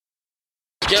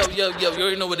Yo, you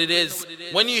already know what it is.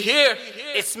 When you hear,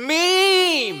 It's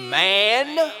me,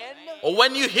 man. or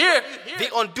when you hear, The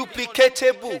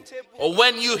unduplicatable, or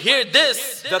when you hear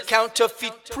this, the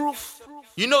counterfeit proof,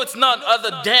 you know it's none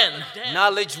other than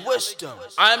knowledge, wisdom.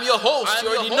 I am your host. You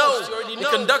already know the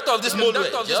conductor of this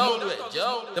movement,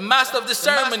 the master of this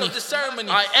ceremony.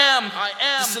 I am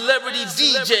the celebrity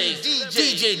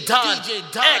DJ Don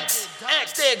X.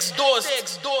 Stay doors.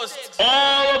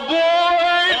 All aboard!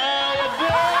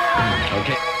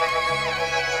 Okay.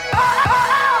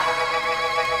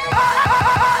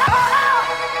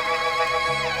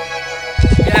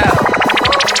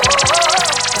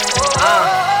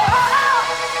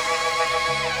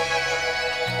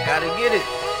 Gotta get it.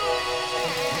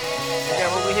 That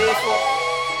what we here for?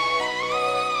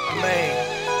 Man,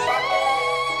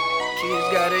 kids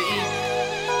gotta eat.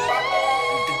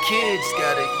 The kids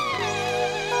gotta eat.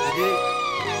 You dig?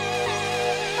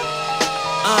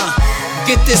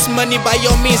 Get this money by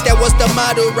your means, that was the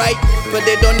motto, right? Put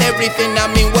it on everything,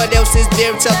 I mean, what else is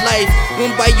there to life?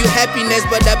 Won't buy you happiness,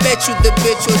 but I bet you the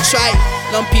bitch will try.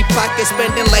 Lumpy pocket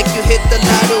spending like you hit the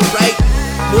lotto, right?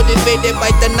 Motivated by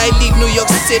the night, leave New York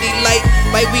City light.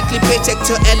 Bi-weekly paycheck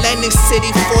to Atlantic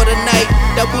City for the night.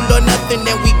 Double or nothing,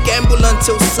 then we gamble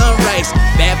until sunrise.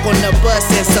 Back on the bus,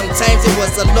 and sometimes it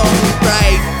was a long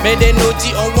ride. Made an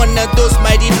OG on one of those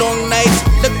mighty long nights.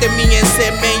 Looked at me and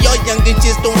said, man, y'all youngin'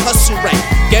 just don't hustle right.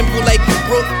 Gamble like you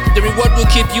broke, the reward will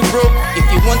keep you broke. If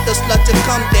you want the slot to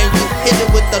come, then you hit it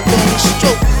with a long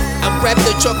stroke. I grab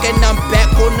the truck and I'm back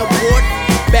on the board.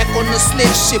 Back on the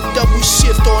slip ship, double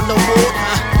shift on the road.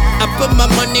 I put my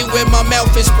money where my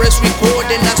mouth is, press record,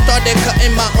 and I started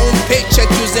cutting my own paycheck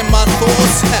using my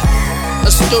thoughts.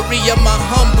 A story of my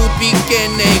humble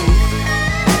beginning,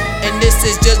 and this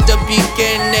is just the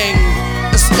beginning.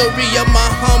 A story of my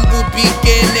humble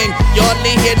beginning. Y'all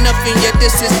ain't hear nothing yet,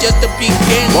 this is just the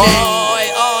beginning. Boy,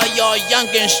 all y'all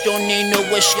youngins don't even know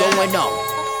what's going on.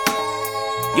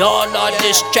 Y'all are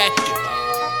distracted.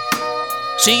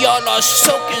 See, y'all are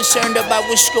so concerned about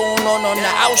what's going on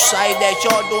the outside that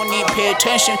y'all don't need pay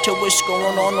attention to what's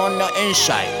going on the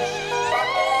inside.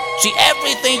 See,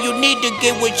 everything you need to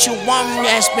get what you want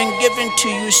has been given to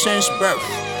you since birth.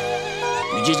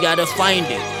 You just gotta find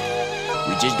it.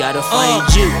 You just gotta find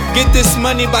you. Get this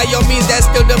money by your means, that's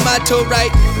still the motto,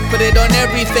 right? Put it on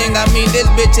everything, I mean, this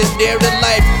bitch is dear to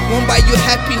life. Won't buy you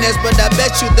happiness, but I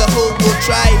bet you the whole will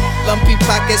try. Lumpy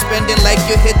pocket spending like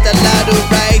you hit the lotto,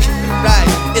 right?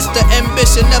 It's the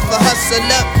ambition of a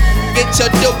hustler. Get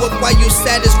your dough up while you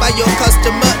satisfy your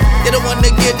customer. They don't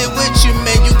wanna get it with you,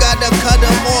 man, you gotta cut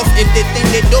them off. If they think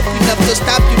they dope enough to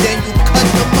stop you, then you cut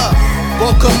them up.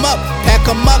 Walk them up, pack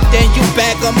them up, then you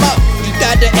bag them up. You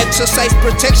gotta exercise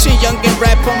protection, young, and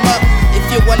wrap them up. If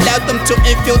you allow them to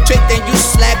infiltrate, then you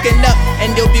slacken up,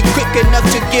 and they'll be quick enough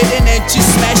to get in and just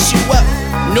smash you up.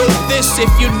 Know this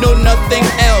if you know nothing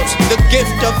else. The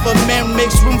gift of a man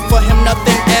makes room for him,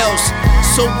 nothing else.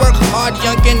 So work hard,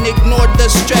 young, and ignore the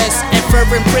stress. And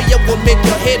fervent prayer will make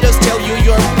your haters tell you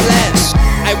you're blessed.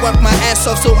 I work my ass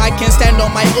off so I can stand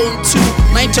on my own too.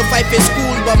 9 to 5 is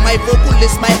school, but my vocal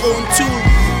is my own too.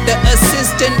 The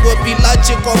assistant will be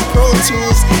Logic or Pro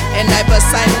Tools, and I've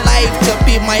assigned life to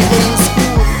be my own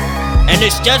school. And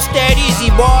it's just that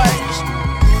easy, boys.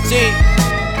 See,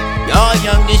 y'all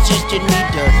young, this just you need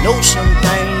to know some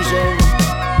things, and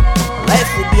life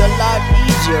will be a lot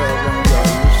easier when y'all,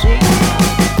 you see.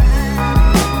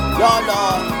 Y'all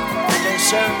are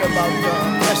concerned about the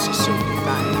necessary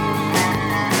things.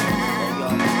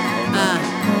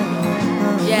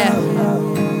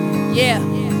 Yeah.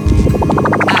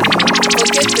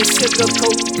 Forget the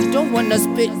sugarcoat. Don't wanna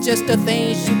spit just the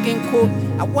things you can quote.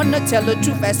 I wanna tell the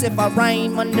truth as if I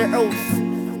rhyme under oath.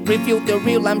 Reveal the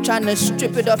real, I'm trying to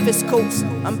strip it off its coats.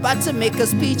 I'm about to make a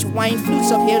speech, wine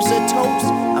flutes up, here's a toast.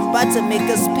 I'm about to make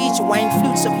a speech, wine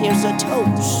flutes up, here's a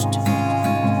toast.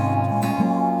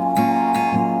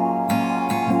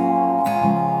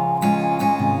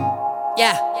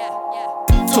 Yeah.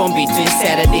 Torn between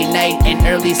Saturday night and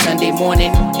early Sunday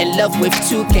morning. In love with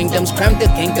two kingdoms, crowned the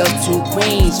king of two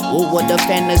queens. Oh, what a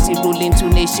fantasy, ruling two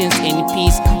nations in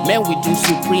peace. Man, we do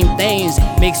supreme things,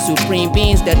 make supreme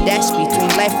beings. The dash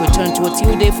between life will turn to a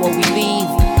Tuesday before we leave.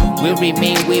 We'll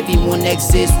remain where we won't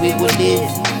exist, we will live.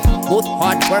 Both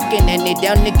hard working and they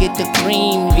down to get the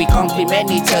cream. We complement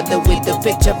each other with the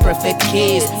picture perfect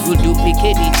kiss. We'll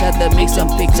duplicate each other, make some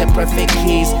picture perfect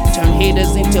kiss. Turn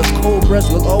haters into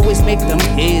cobras, we'll always make them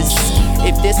hiss.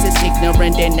 If this is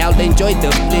ignorant, then I'll enjoy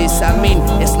the bliss. I mean,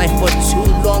 it's like for too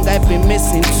long I've been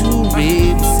missing two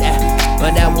ribs.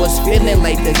 but I was feeling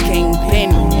like the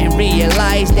kingpin and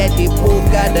realized that they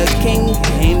both got a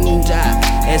kingpin.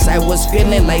 As I was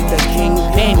feeling like the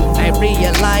kingpin, I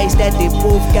realized that they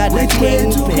both got a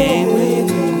kingpin.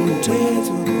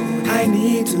 I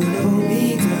need to know,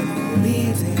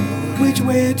 which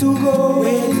way to go.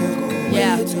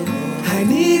 Yeah. I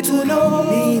need to know,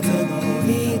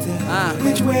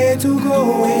 which way to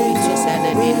go. Just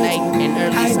Saturday night and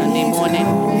early Sunday morning.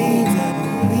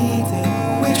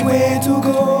 Which way to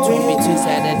go. Between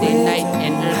Saturday night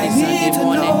and early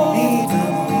Sunday morning.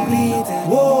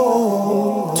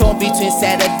 Whoa. Torn between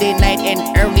Saturday night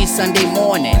and early Sunday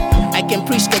morning. I can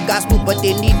preach the gospel, but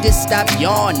they need to stop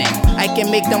yawning. I can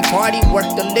make them party, work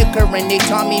the liquor, and they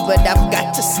taught me, but I've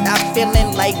got to stop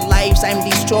feeling like lives I'm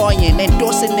destroying.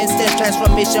 Endorsing instant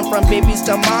transformation from babies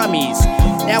to mommies.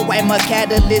 Now I'm a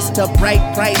catalyst to bright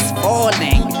price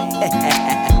falling.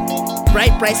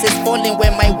 Bright price is falling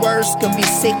when my words could be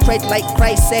sacred like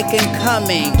Christ's second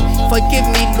coming. Forgive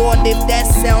me, Lord, if that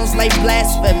sounds like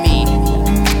blasphemy.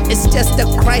 It's just the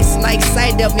Christ-like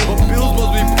side of me. But bills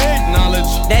must be paid,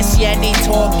 knowledge. That's Yanni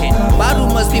talking.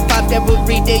 Bottle must be popped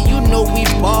every day, you know we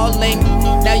ballin'.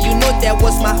 Now you know that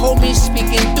was my homie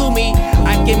speaking through me.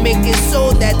 I can make it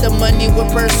so that the money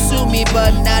will pursue me,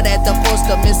 but not at the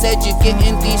cost of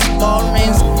miseducating these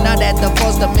Laurens. Not at the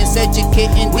cost of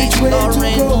miseducating these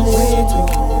Laurens.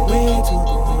 Where to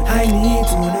go? I need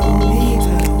to know,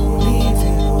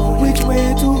 which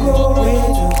way to go.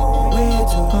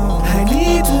 I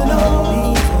need to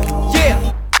know.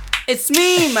 Yeah, it's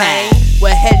me, man.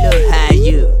 Well, hello, how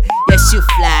you? Yes, you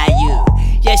fly, you.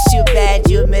 Yes, you bad,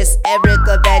 you Miss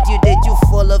Erica, bad you. Did you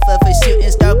fall off of a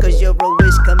shooting star? Cause your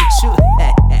wish come true.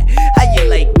 How you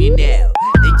like me now?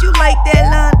 Did you like that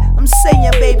line? I'm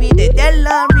saying, baby, did that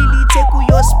line really tickle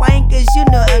your spine? Cause you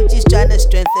know I'm just trying to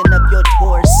strengthen up your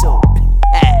torso.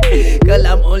 Girl,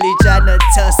 I'm only tryna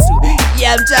tussle.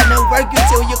 Yeah, I'm tryna work you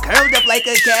till you curled up like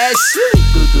a cashew.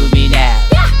 Google me now,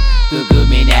 Google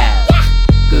me now,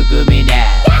 Google me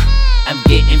now. I'm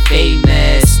getting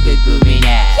famous. Google me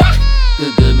now,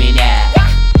 Google me now,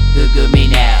 Google me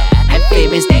now. I'm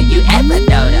famous than you ever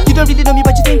known of. You don't really know me,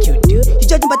 but you think you do. You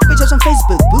judging by the pictures on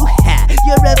Facebook, boo. Ha,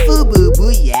 you're a fool, boo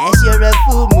boo. Yes, you're a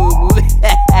fool, moo moo.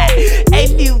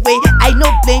 Anyway, I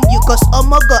no blame you, cause oh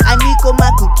my god, I need go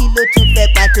my kilo to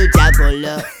pepper to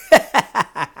jagolo.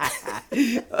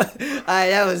 Alright,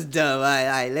 that was dumb.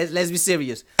 Alright, let's be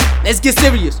serious. Let's get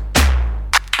serious.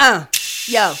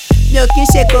 Yo, milk and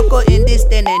shake cocoa in this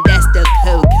thing, and that's the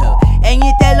cocoa. And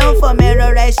you tell them for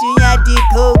mirror rice, you the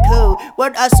cocoa.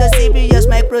 What are so serious?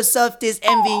 Microsoft is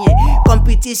envying.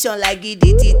 Competition like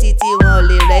DTTT, won't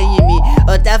let me.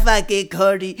 Otafa ke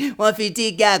curry,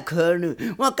 150 ga cornu.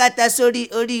 One kata sorry,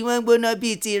 ori, one bona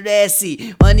biti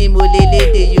resi. Oni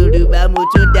mulele de Yoruba,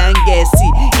 motu dangesi.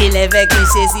 11 kin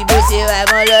se si bo se wa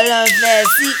mon lolon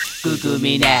flesi. Google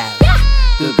me now,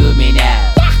 Google me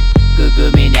now,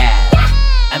 Google me now.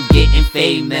 I'm getting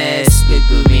famous.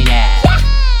 Google me now,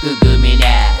 Google me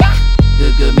now,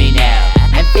 Google me now.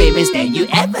 I'm famous than you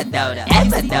ever thought of.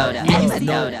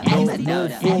 No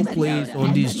foreplays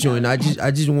on this joint. I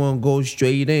just want to go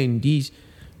straight in. These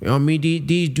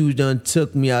dudes done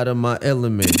took me out of my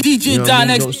element. DJ you know what I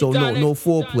mean? Don. So no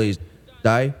foreplays.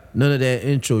 Die. None of that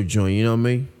intro joint. You know what I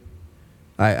mean?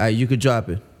 Alright, you could drop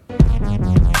it.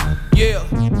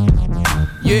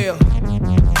 Yeah.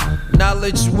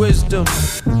 Knowledge, wisdom.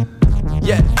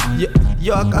 Yeah.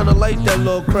 Yo, I kinda like that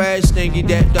little crash thingy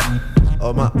that.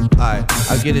 Oh my, alright,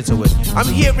 I'll get into it. I'm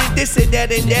hearing this and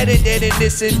that and that and that and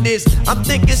this and this. I'm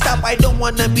thinking, stop, I don't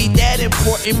wanna be that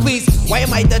important, please. Why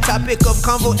am I the topic of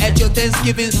convo at your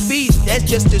Thanksgiving feast? That's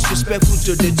just disrespectful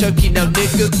to the turkey, now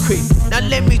nigga quick. Now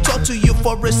let me talk to you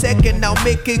for a second, now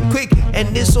make it quick.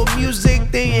 And this whole music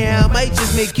thing, yeah, I might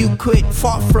just make you quit.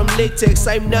 Far from latex,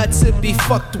 I'm not to be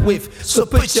fucked with. So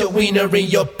put your wiener in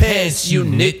your pants, you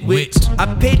nitwit.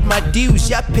 I paid my dues,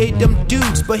 y'all paid them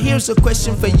dudes. But here's a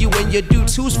question for you and your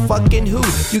dudes, who's fucking who?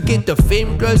 You get the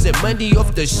fame, girls, and money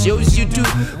off the shows you do.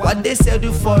 What they sell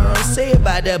you for on say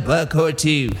about a buck or two.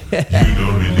 You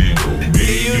don't really know me.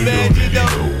 You don't really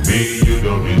know me. You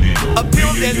don't really know a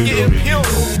pimp that's getting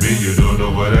pimped. Me, you don't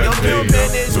know what I made up.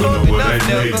 Don't know what I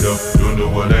made up. Don't know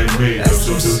what I made up.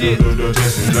 So don't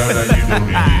test me like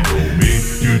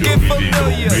you don't really know me. You don't really know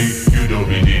me. You don't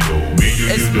really know me.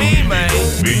 It's me, man.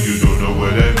 Me, you don't know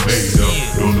what I made up.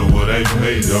 Don't know what I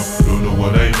made up. Don't know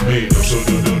what I made up. So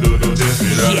don't test me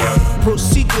like that.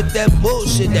 Proceed with that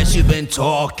bullshit that you've been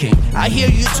talking. I hear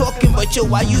you talking, but yo,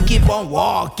 why you keep on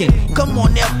walking? Come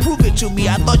on now, prove it to me.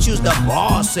 I thought you was the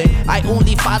boss, and I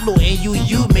only follow, and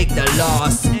you make the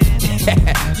loss.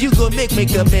 You gon' make me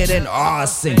commit an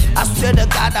arson. I swear to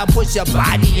God, I put your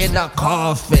body in a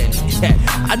coffin.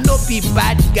 I know be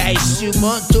bad guys, you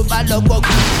want to my logo.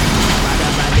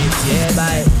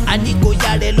 I need go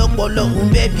yare lopolo,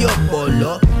 baby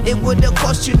opolo. It wouldn't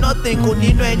cost you nothing, could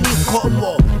you know any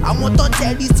combo. I want to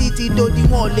tell the city, don't you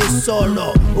want less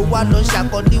sorrow. Who want no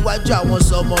shack on the watch, I want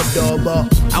some more double.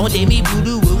 I want me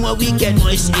voodoo, one weekend,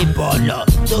 no sleep bolo.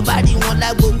 Nobody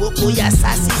wanna go ya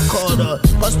sassy color.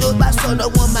 Cause nobody saw no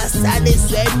one my side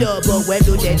sweat double. When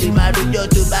do they do my radio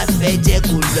to my fetch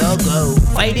good logo?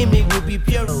 Fighting me will be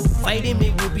pure, fighting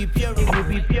me will be pure, will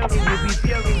be pure, will be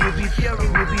pure, will be pure, will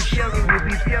be pure, will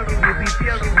be pure, will be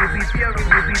pure, will be pure,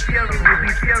 will be pure, will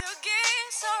be pure.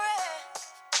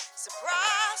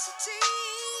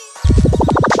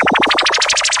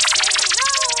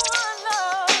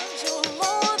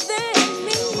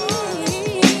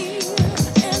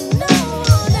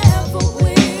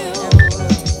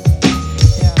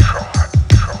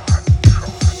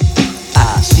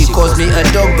 Calls me a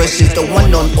dog, but she's the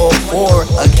one on all four.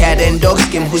 A cat and dog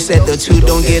skin who said the two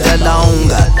don't get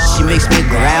along. She makes me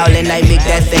growl and I make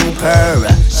that thing purr.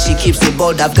 She keeps it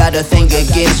bold, I've got a thing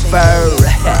against fur.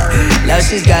 Now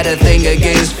she's got a thing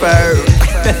against fur.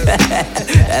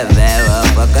 That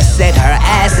motherfucker said her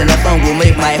ass and her phone will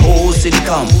make my whole city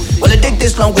come. Well, I think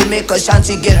this long will make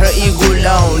Ashanti get her ego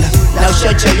loan. Now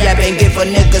shut your yap and give a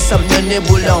nigga something to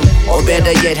nibble on. Or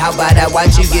better yet, how about I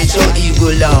watch you get your ego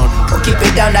loan? Or keep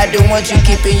it down, I don't want you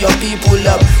keeping your people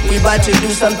up. We about to do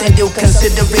something they'll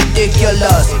consider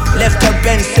ridiculous. Left her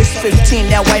bench 6:15,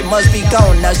 now I must be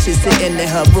gone. Now she's sitting in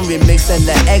her room remixing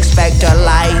the X Factor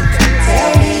like.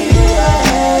 Tell me who I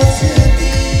had to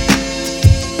be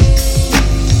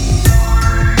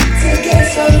to get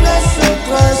some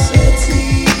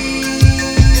reciprocity.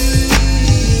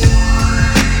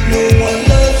 No one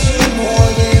loves you more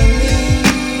than me,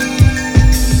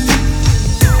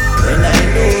 and I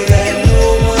know that no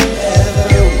one ever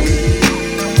will.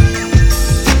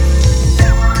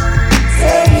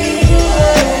 Tell me who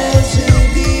I had to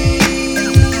be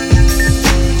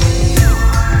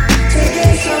to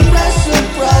get some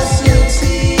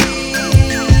reciprocity.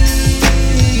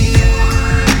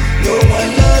 No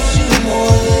one loves you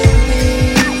more than me,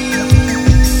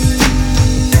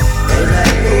 and I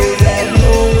know that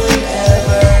no one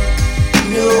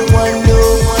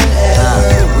ever.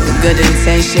 Good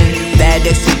intention, bad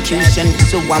execution.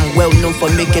 So I'm well known for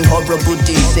making horrible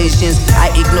decisions.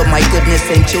 I ignore my goodness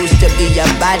and chose to be a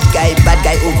bad guy. Bad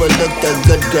guy overlooked the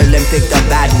good girl and picked the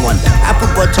bad one. I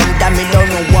put bottom down me low,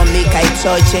 no one make I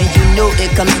touch. And you know it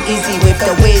comes easy with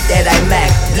the way that I mac.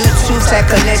 Bluetooth tech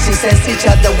connection sense each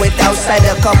other with outside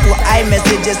a couple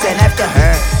iMessages. And after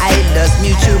her, I lost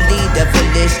mutually the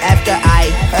village after I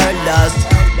her lost.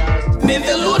 May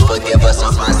the Lord forgive us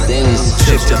of our sins.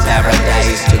 Trip to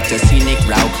paradise, took the scenic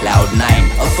route, cloud 9.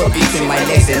 A foot between my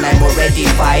legs and I'm already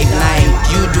 5'9".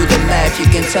 You do the math, you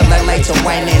can tell I like to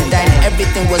wine and dine.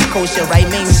 Everything was kosher, I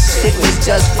mean shit was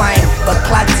just fine. But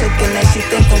clock ticking and she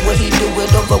thinking would he do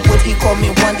it over? Would he call me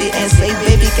one day and say,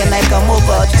 baby, can I come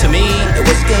over? To me, it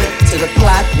was good till the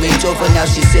clock went over. Now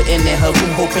she's sitting in her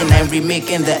room hoping I'm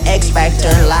remaking the X Factor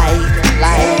like.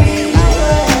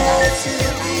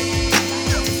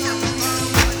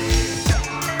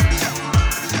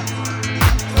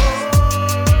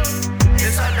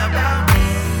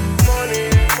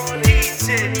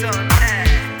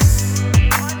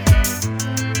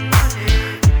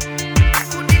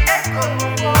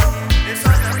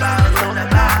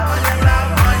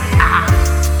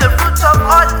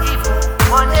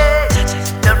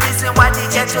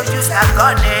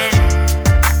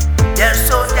 Their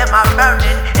souls, them are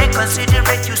burning.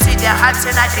 Inconsiderate, you see their hearts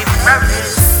and I they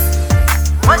burning.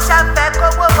 Once I'm back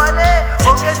over money,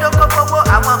 okay, don't go over.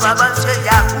 I want my bunch of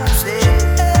Yakuza.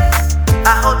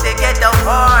 I hope they get the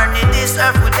horn in this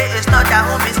earth with it. It's not that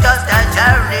home, it's just a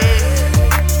journey.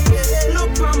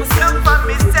 Look for myself.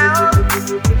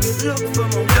 Look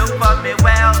for me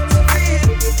wealth.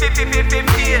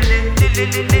 Feeling,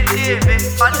 living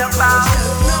all about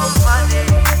money.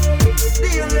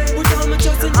 Put all my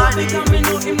trust in God because me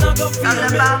know him not go feel all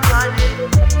about money.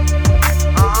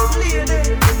 Oh, it's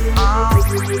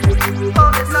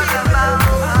all about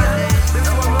money.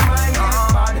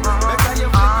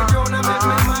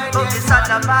 It's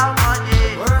all about money.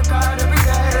 Work hard every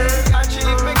day,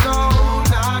 achieve me goal.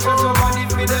 Now I got somebody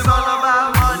for them. It's all about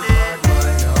money.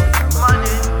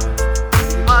 Money,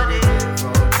 money,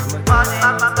 money, money,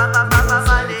 money,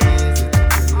 money.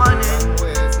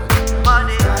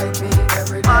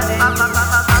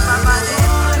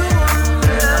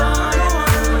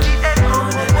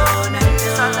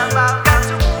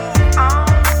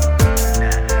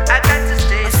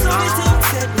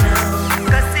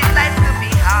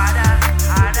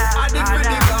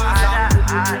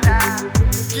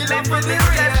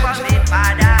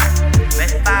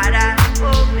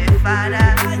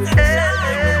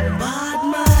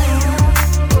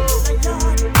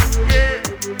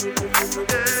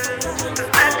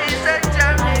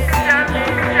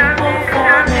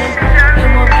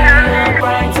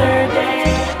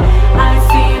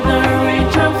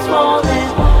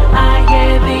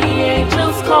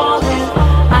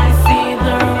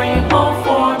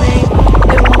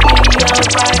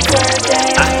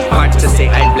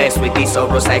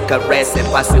 arrest,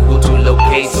 impossible to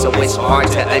locate, so it's hard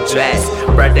to address.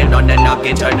 Burden on the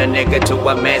noggin, turn a nigga to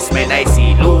a mess. Man, I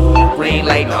see loot, green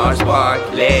like Nars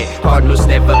Barkley. Cardinals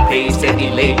never pay, steady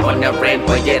late on the rent,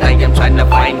 but yet I am trying to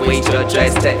find ways to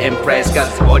address, to impress.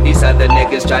 Cause all these other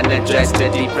niggas trying to dress to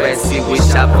depress. See, we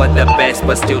shot for the best,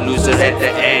 but still losers at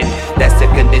the end. That's the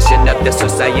condition of the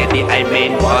society I'm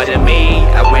in. Pardon me,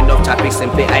 I went off topic,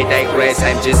 simply I digress.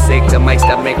 I'm just sick to my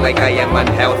stomach like I am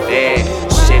unhealthy.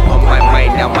 Shit on my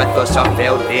mind, now my thoughts are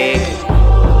filthy.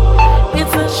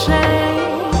 It's a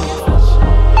shame,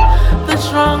 the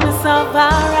strongest of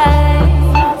our race.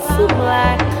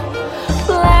 Black,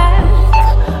 black,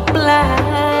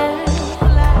 black.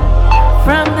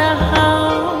 From the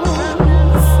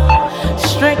homes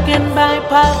stricken by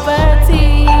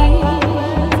poverty.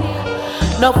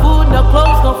 No food, no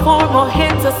clothes, no form or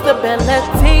hint of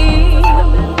stability.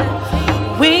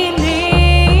 We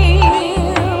need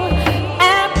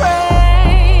and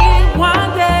pray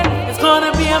one day it's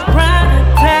gonna be a brighter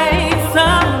day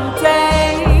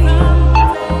someday.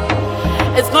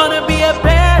 It's gonna be a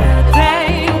better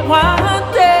day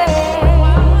one day.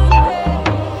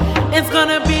 It's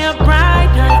gonna be a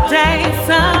brighter day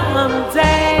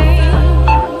someday.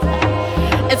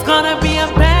 It's gonna be a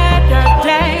better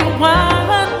day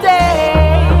one day.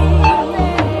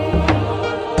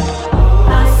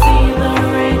 I see the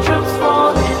raindrops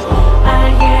falling, I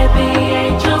hear the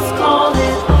angels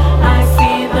calling, I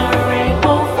see the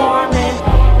rainbow forming.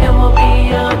 It will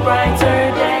be a brighter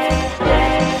day.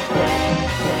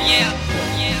 Yeah,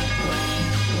 yeah.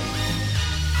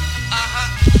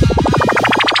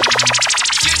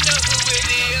 You know who it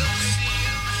is.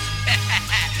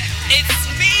 It's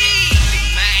me,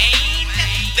 man.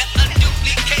 The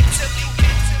unduplicatable.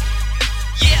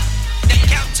 Yeah, the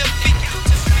counterfeit.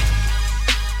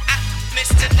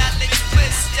 Mr. Knowledge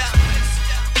Wisdom.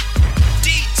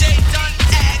 DJ Don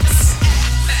X.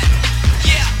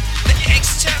 Yeah, the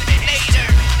exterminator.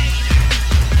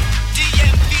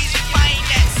 DMV's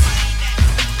finest.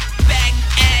 Back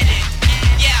at it.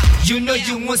 Yeah. You know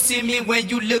you won't see me when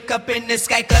you look up in the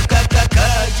sky.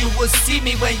 You will see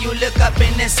me when you look up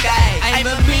in the sky. I'm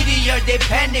a meteor, they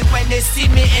panic when they see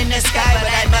me in the sky. But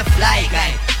I'm a fly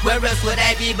guy, where else would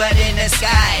I be but in the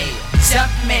sky? Jump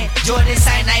me, Jordan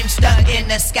sign, I'm stuck in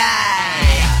the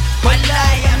sky.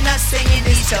 Wallahi, I'm not singing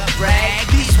these to brag.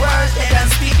 These words that I'm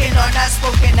speaking are not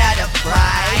spoken out of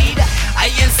pride. I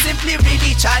am simply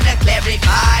really trying to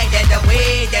clarify that the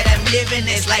way that I'm living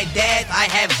is like death I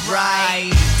have right.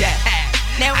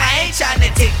 Now I ain't trying to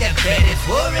take the credit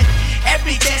for it.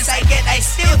 Every chance I get, I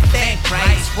still thank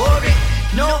Christ for it.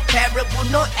 No parable,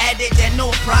 no adage, and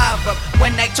no proverb.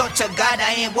 When I talk to God,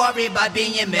 I ain't worried about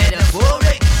being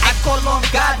metaphoric. I call on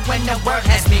God when the world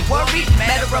has me worried.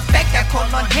 Matter of fact, I call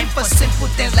on Him for simple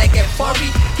things like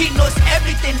euphoria. He knows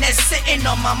everything that's sitting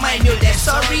on my mind, you're that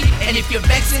sorry. And if you're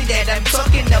vexing that I'm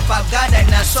talking about God, I'm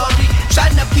not sorry.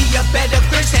 Trying to be a better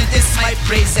Christian, this is my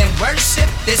praise and worship.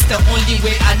 This the only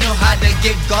way I know how to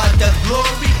give God the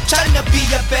glory. Trying to be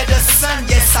a better son,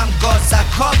 yes, I'm God's. I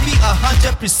call me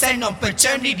 100% on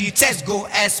paternity test. Go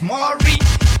ask Maury.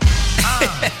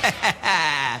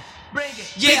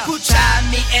 People try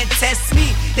me and test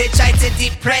me. They try to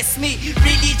depress me,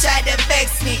 really try to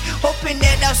vex me, hoping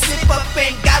that I'll slip up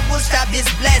and God will stop His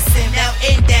blessing. Now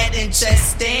ain't that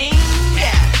interesting?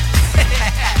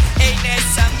 Ain't that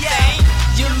something?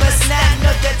 You must not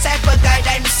know the type of God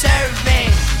I'm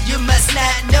serving. You must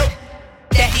not know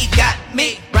that He got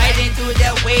me riding through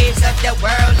the waves of the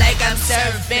world like I'm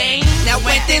surfing. Now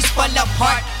when things fall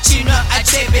apart, you know I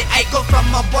chip it. I go from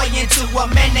a boy into a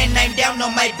man and I'm down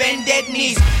on my bended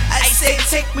knees. I say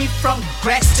take me from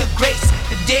grass to grace.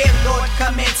 Dear Lord,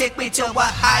 come and take me to a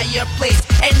higher place.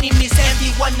 Enemies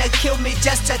envy wanna kill me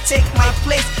just to take my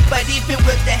place, but even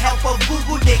with the help of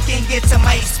Google they can get to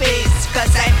my space.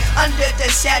 Cause I'm under the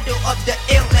shadow of the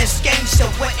illest gangster.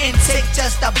 Wouldn't take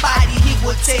just a body, he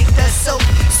would take the soul.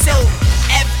 So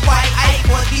FYI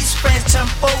for these friends turn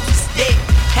foes, they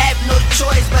have no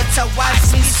choice but to watch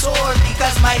me soar,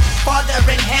 because my Father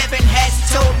in heaven has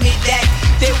told me that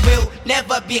they will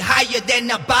never be higher than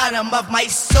the bottom of my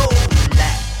soul.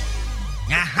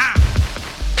 Yeah.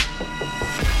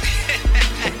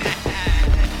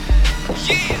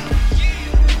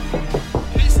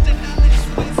 Mr. Knowledge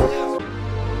Wisdom.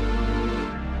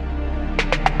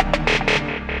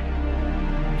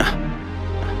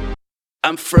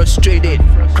 I'm frustrated,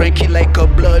 cranky like a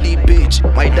bloody bitch.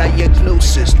 My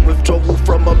diagnosis, withdrawal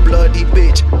from a bloody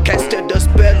bitch. Casted a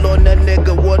spell on a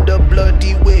nigga, what a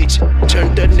bloody witch.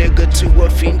 Turned a nigga to a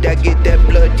fiend that get that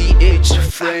bloody itch.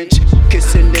 French,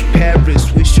 kissing in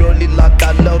Paris, we surely locked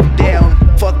our love down.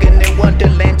 Fucking in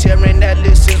Wonderland, tearing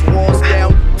Alice's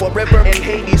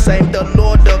darkness. I am the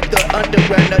lord of the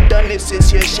underground. I've done it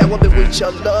since you shower me with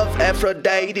your love,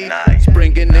 Aphrodite.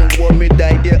 Bringing in war me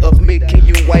the idea of making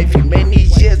you wifey. Many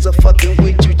years of fucking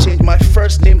with you, changed my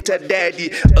first name to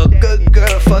daddy. A good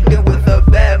girl fucking with a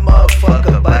bad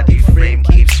motherfucker. Body frame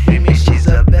keeps screaming she's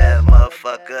a bad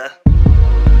motherfucker.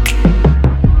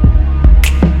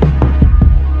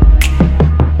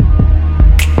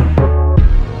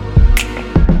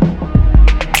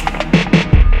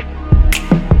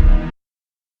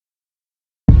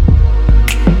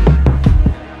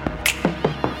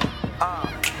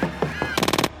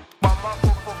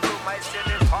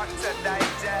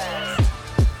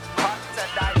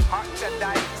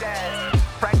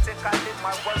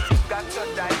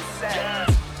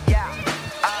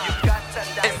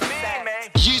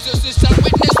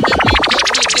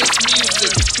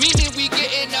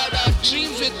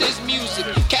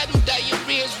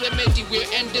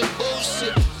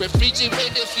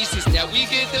 Refrigerator feces, now we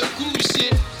get the cool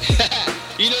shit.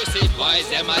 You know, say boys,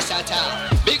 them a shatter.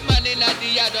 Big man in the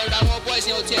yard, all our boys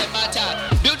in hotel matter.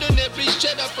 Building a bridge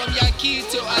straight up from Yankee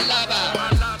to Alaba.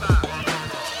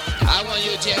 I want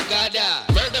you to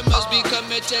gather. Murder must be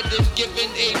committed if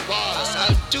given 8 bars.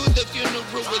 I'll do the funeral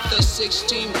with a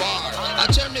 16 bar. I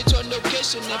turn it to an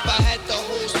occasion if I had the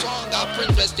whole song. I'll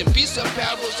print rest in peace and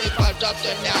parables if I dropped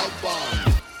an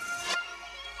album.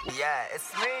 Yeah,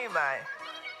 it's me, man.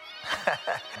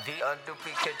 The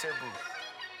unduplicatable.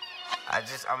 I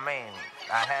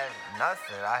have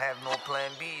nothing. I have no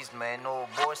plan B's, man. No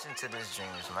abortion to these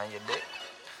dreams, man. You dig?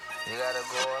 You gotta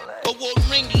go all that. A war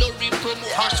ring, Lori promo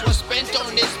hearts was spent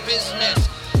on this business.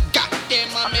 Goddamn,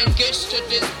 I'm engaged to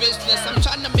this business. I'm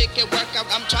trying to make it work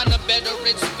out. I'm trying to better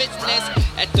its fitness.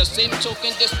 At the same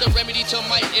token, this the remedy to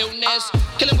my illness.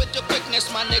 Killing with the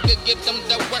quickness, my nigga, give them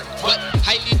the work. But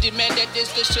highly demanded is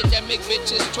the shit that make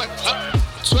bitches twerk.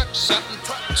 Twerk something,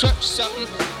 twerk something.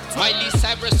 Miley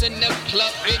Cyrus in the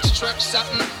club, bitch, twerk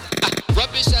something.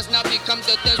 Rubbish has now become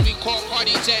the things we call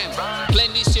party jam.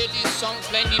 Plenty silly songs,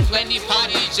 plenty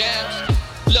party jams.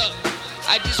 Look,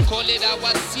 I just call it how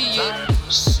I see it.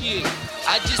 Shit,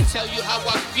 I just tell you how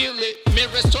I feel it.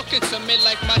 Mirrors talking to me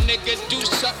like my nigga do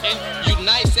something. You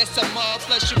nice as a mother,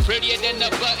 plus you prettier than a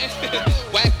button.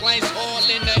 Whack lines all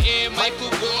in the air,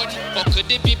 Michael Gordon. Or could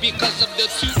it be because of the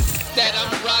suit that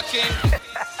I'm rocking?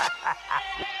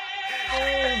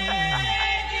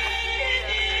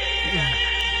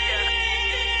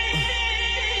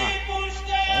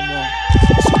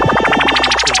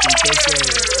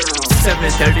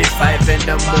 $7:35 in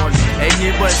the morning.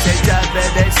 Anyone say job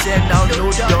better shit, now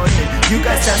no yawning. You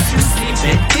guys are still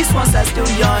sleeping, these ones are still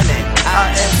yawning.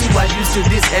 Everyone used to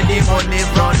this early morning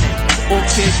running.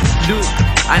 Okay, look,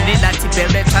 I need like to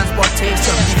better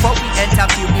transportation. Before we enter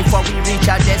field, before we reach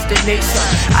our destination,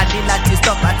 I need like to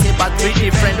stop at about 3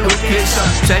 different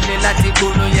locations. Training like to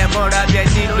go no yamora,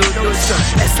 any lotion.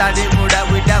 Esade mura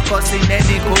without causing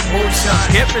any commotion.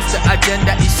 Here is the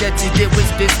agenda, is shared today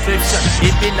with description.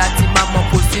 It be like my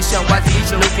position, what's each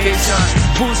location?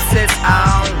 Boots says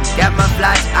got my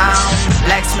flash out.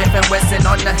 Blacksmith and Wesson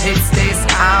on the hit stays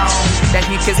out. That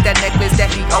he kiss that necklace that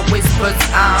he always puts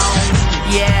out.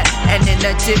 Yeah, and in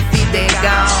a jiffy they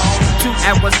gone. 2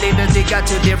 hours later they got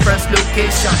to their first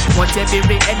location. Want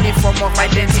every any form of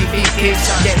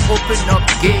identification. They open up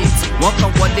gates, walk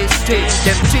on one day straight.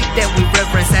 Them treat them with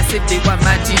reverence as if they were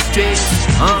magistrates.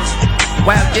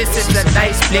 Well, this is a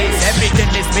nice place. Everything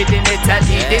is made in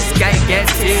Italy. This guy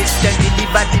gets it. Then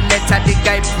deliver the letter, the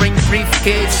guy bring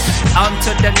briefcase. On to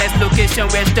the next location,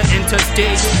 where's the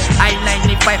interstate?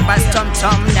 I-95 past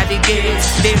Tom navigate.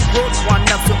 They wrote one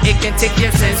up so it can take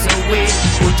your sense away.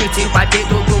 Would you think why they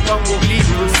go one will leave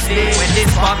you stay? When they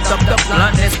sparked up the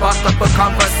blunt, they sparked up a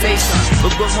conversation. We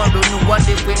go on, don't know what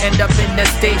if we end up in the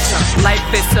station. Life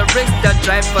is a risk, the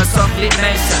driver softly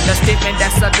mentioned. The statement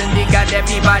that suddenly got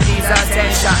everybody's attention.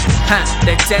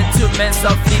 The gentleman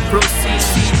softly proceed.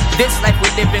 This life we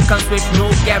live in comes with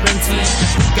no guarantee.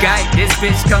 Guy, this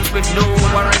bitch comes with no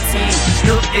warranty.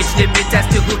 No age limit as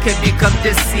to who can become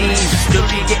deceased. Don't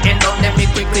be getting on, let me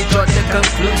quickly draw the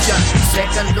conclusion.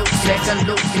 Second look, second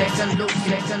look, second look,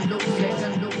 second look,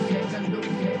 second look, second look,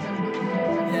 second look.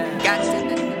 Got to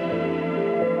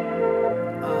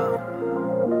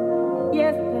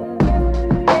yes.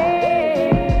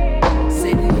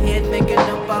 Sitting here thinking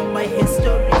about my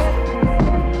history.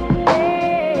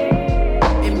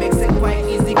 It makes it quite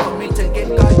easy for me to get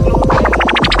God glory.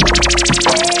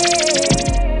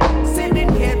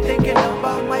 Sitting here thinking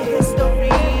about my history.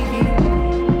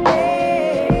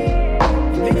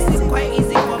 It makes it quite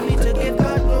easy for me to get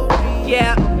God glory.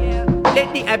 Yeah,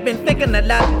 lately I've been thinking a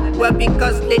lot. Well,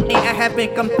 because lately I have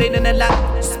been complaining a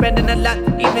lot, spending a lot,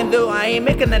 even though I ain't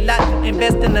making a lot,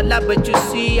 investing a lot, but you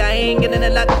see I ain't getting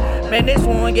a lot. Man, this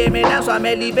one gave me down, so I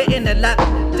may leave it in a lot.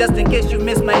 Just in case you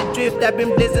missed my drift, I've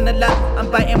been blazing a lot.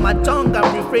 I'm biting my tongue,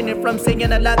 I'm refraining from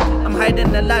saying a lot. I'm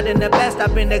hiding a lot in the past,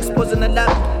 I've been exposing a lot.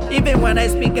 Even when I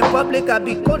speak in public, I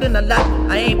be coding a lot.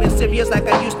 I ain't been serious like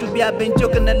I used to be, I've been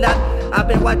joking a lot. I've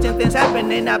been watching things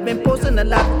happen and I've been posting a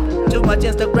lot. Too much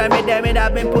Instagram, and damn it,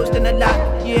 I've been posting a lot.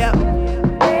 Yeah.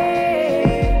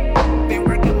 Been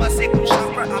working my second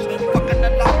chakra, I've been fucking a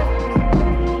lot.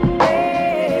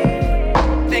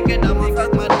 Thinking I'm a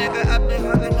fuck my nigga, I've been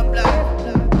hugging the block.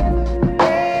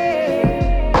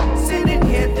 Sitting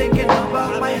here thinking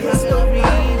about my history.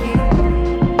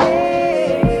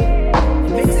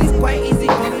 Makes it quite easy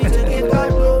for me to get God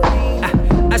glory.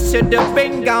 I should have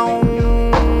been gone.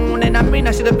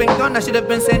 I should have been gone, I should have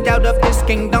been sent out of this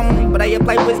kingdom. But I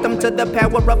apply wisdom to the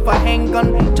power of a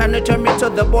handgun, trying to turn me to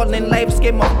the ball in life's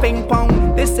game of ping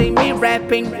pong. This ain't me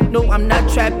rapping, no I'm not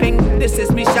trapping. This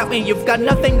is me shouting, you've got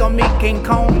nothing on me, King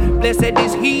Kong. Blessed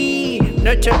is he,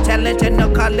 nurture talent and a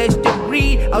college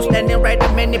degree. Outstanding writer,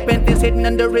 many paintings hidden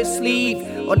under his sleeve.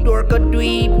 A dork, a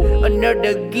dweeb, a nerd,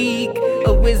 a geek,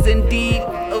 a whiz indeed,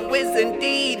 a whiz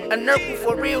indeed. A nurkle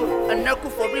for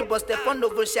real, but Stefan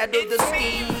overshadowed the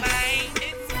scheme.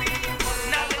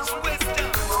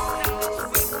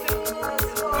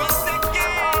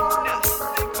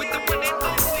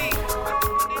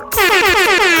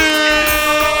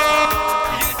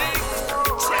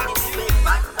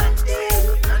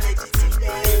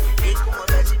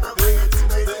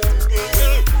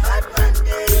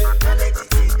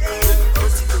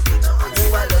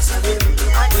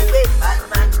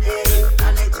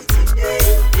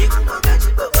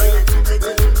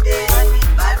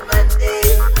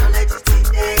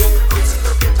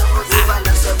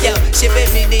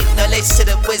 To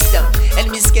the wisdom,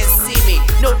 enemies can see me.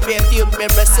 No rearview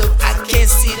mirror, so I can't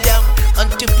see them.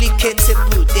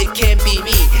 Unduplicatable, they can't be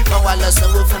me. Mawa lost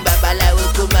some wolf from Babalawo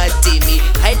go my me.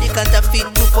 Highly counterfeit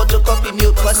to photocopy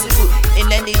me possible in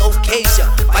any occasion.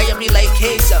 I am like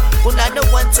Asia. When I know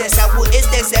one test, I will is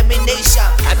the examination.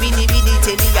 I mean,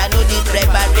 I know the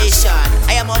preparation.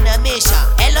 I am on a mission.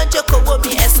 Elon Joko will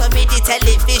me and some the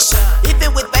television.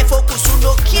 Even with my focus, who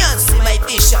no can't see my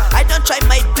vision. I don't try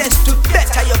my best to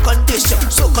better your condition.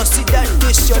 So consider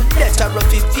this your letter of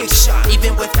eviction.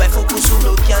 Even with my focus, who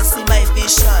no can't see my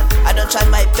vision. I don't try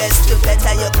my best to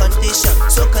better your condition.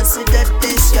 So consider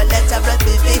this your letter of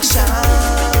eviction.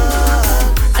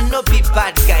 I no be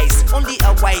bad guys, only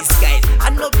a wise guy. I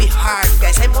no be hard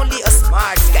guys, I'm only a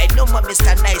smart guy. No more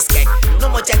Mr. Nice Guy, no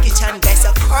more Jackie Chan guys.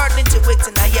 According to it,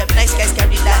 and I am nice guys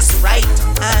carry last right.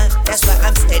 That's why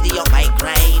I'm steady on my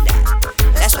grind.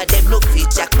 That's why them no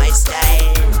fit jack my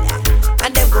style.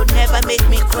 And them go never make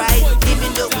me cry.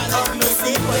 Even though we all know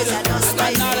same ways I don't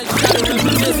smile.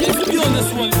 Be on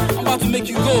this one, I'm about to make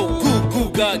you go goo goo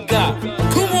gaga.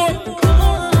 Come on.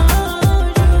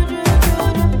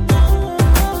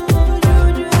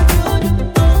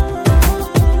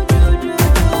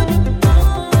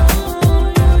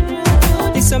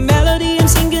 It's a melody I'm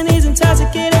singing is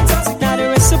intoxicated. Not a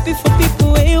recipe for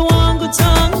people where you want good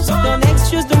songs. The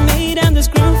next just the made and the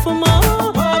scream for more.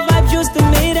 A vibe just the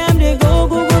made and they go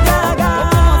go go gaga.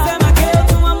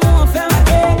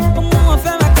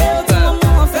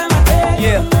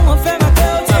 Yeah.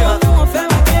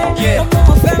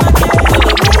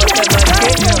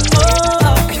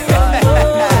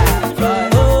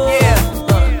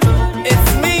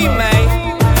 It's me, man.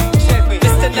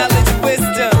 Mr. Knowledge and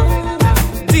Wisdom.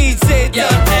 DJ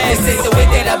They say the way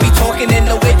that I be talking and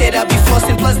the way that I be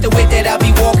flossing, plus the way that I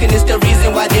be walking is the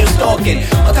reason why they're stalking.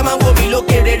 All time I will be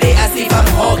looking at it as if I'm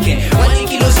hawking. 1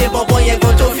 kilo shape up boy, I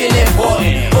go to feel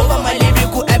important. Over my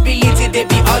lyrical ability, they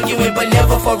be arguing, but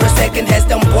never for a second has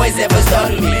them boys ever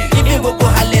started me. Even Boko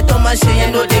Halet on my shit,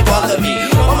 you know they bother me.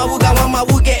 Mama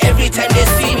wuga every time they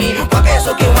see me. Maka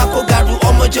okay, Mako Garu,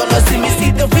 Omo jealous see me.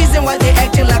 See the reason why they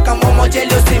acting like I'm Omo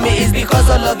jealous see me is because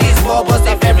all of these bobos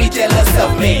are very jealous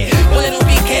of me. Mule no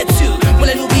be ketu,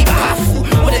 mule no be bafu.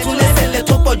 Mule tu lese le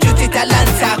topo duty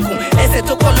talantaku. Ese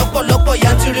topo lopo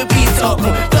yantu repeat talku.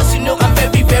 Plus you know I'm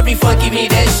very very funky, me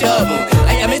that shovel.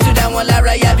 I am into that one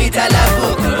Lara ya bitala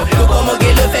buku. Komo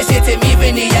gelo feshete mi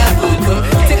veni ya buku.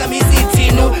 Take a mi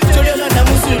sitino, cholo na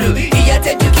musulu. Iya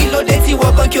te du kilo deti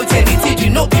walk on kyo tenity. You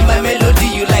know be my melody,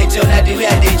 you like Jonah the way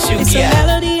I did you. It's a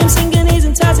melody I'm singing is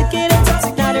intoxicated.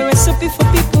 Not a recipe for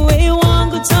people where you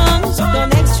want good songs. The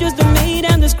next just the made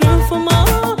and the scream for more.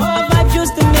 A vibe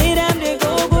just the made and they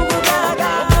go go go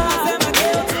gaga.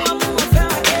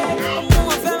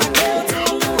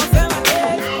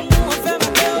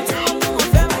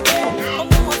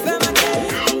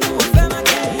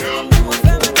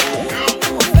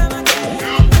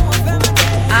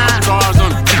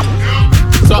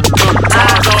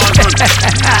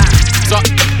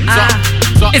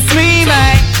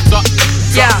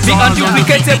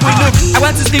 unduplicatable look. I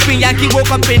want to sleep in Yankee,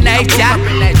 woke up in Niger.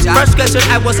 First question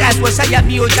I was asked was I am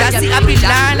me Oja. See, I be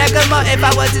lying like a mother if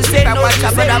I was to say no,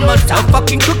 but I'm not a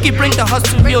fucking cookie, bring the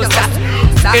hustle me Oja.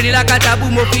 Eri like a taboo,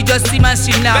 mo fi just see man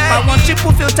she now. I want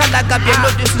triple filter like a beer, no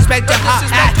disrespect to her.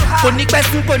 Koni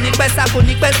kwesu,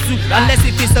 unless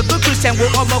if it's a good Christian, we'll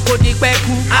almost koni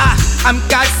kweku. I'm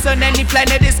God's son, any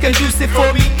planet is conducive for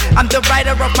me. I'm the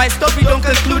writer of my story, don't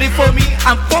conclude it for me.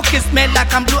 I'm focused, man,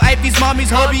 like I'm Blue Ivy's mommy's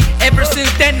hobby. Ever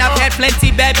since then, I've had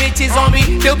plenty bad bitches on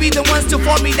me. They'll be the ones to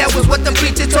form me, that was what the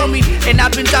preacher told me. And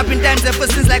I've been dropping dimes ever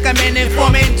since like I'm an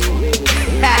informant.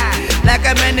 Like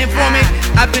I'm an informant.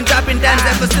 I've been dropping dimes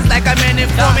ever since like I'm an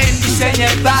informant. You say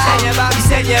you're bad, you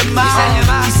say you're mad,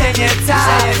 you say you're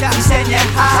tired, you say you're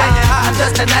high. I'm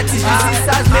just an artist, you see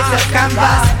stars with the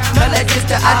canvas. Knowledge is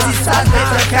the artist, stars with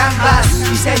the canvas.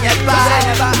 You say you're bad,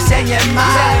 you say you're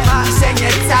mad, you say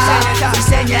you're tired, you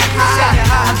say you're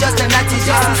high. I'm just an artist,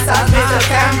 you see stars with the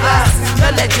canvas.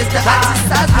 Knowledge is the artist,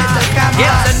 stars with the canvas.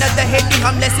 Here's another hating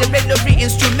homeless, irregular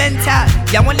instrumental.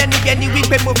 Ya want to any week,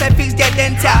 but move and fix their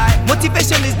dental.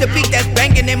 Motivation is the beat that's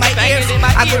banging in my ears.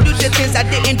 I go do the things I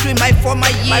didn't do in my former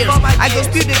years. I go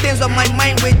spew the things on my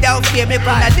mind without fear. Maybe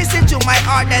when I listen to my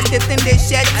heart, that's the thing they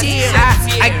shed tears.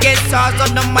 I get stars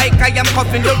on the mic, I am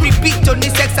coughing. The repeat on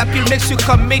this sex appeal makes you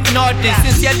come ignore this.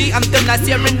 Sincerely, I'm the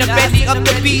Nasir in the belly of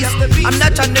the beast. I'm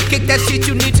not trying to kick that shit,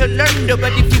 you need to learn though.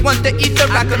 But if you want to eat the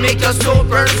I can make your soul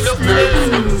burn slow.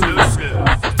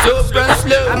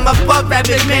 I'm a pop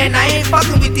rabbit man, I ain't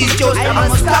fucking with these jokes. I'm a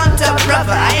stand-up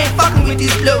brother, I ain't fucking with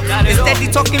these blokes. Instead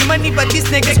they talking money, but these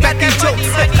niggas cracking jokes.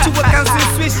 2 accounts in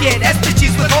Swiss, yeah, that's the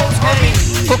cheese with holes on me.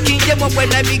 Cooking them up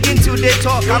when I begin to they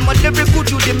talk. I'm a lyrical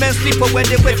to the men sleeper when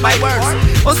they with my words.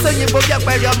 Also you both your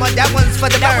very mother, that one's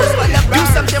for the birds. Do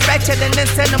something ratchet and then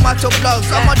send them out to blogs.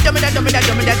 I'm a dummy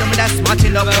that smart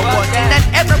enough for what. And then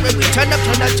everywhere we turn down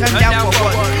for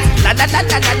what. La la la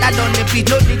la la la, don't be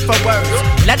no need for words.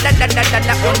 La la la la la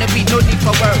la, on the beat, no need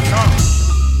for words.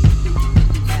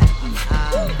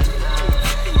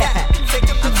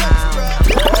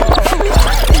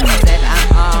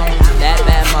 That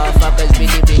bad motherfuckers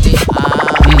really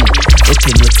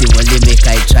okay, nothing only make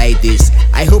I try this.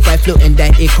 I hope I flow and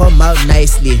that it come out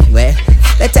nicely. Well,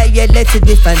 better yet, let it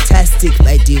be fantastic.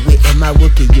 By the way, am I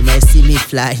walking? You might see me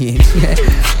flying.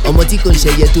 Omoti kon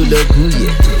sheye to look good,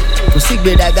 yeah.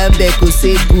 Kusigbe dagambe,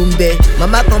 kuse boombe.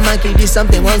 Mama come and give you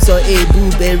something once or a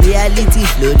boobe. Reality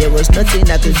flow, there was nothing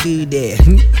I could do there.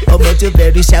 Omoto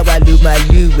very shower luma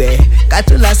luwe.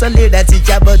 Katula Sunday that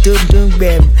teacher but don't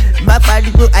bem. My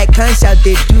party I can't shout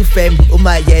they do fem. Oh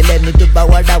my yele no to ba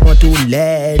what I want to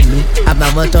learn. I'm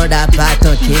a motor that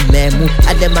pattern came memu.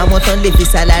 And then my motor live his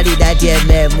salary that year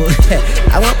memu.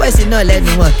 I want person no let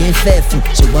me work in fair food.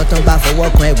 She want to buy for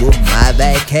work when go my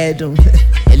back head. And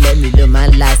let me do my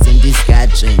last in this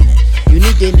gathering. You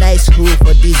need a nice hole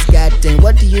for this garden.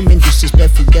 What do you mean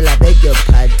disrespectful, girl? I beg your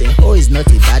pardon. Oh, it's not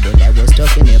a bad one. I was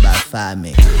talking about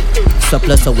farming.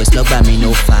 Surplus always love by me,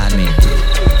 no farming.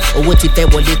 Oh, what if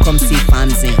everybody come see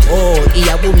fans in? Oh,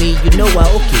 Iyawo me, you know what?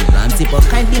 Okay, Ramsey, but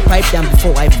kindly pipe down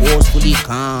before I forcefully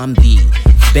come be.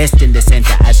 Best in the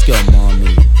center, ask your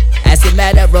mommy. As a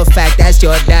matter of fact, that's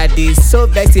your daddy. So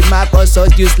vexing my boss, so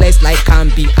useless like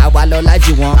Cambi. Awalola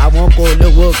Jiwon, I won't go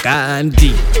low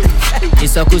Gandhi.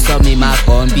 It's a kuso me my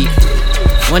combi.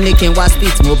 One can was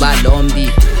spit mobile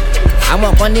lombi. I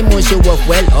want one emotion work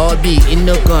well or be. In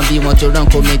no combi, want to run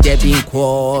come me Debbie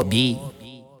Quabi.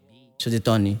 So the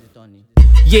Tony.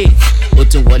 Yeah, what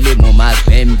to wale mo ma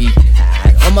bembi.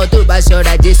 Omo to ba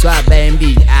shora jesu a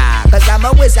bembi. Cause I'm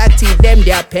always active, them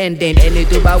they are pending. Any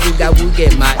to ba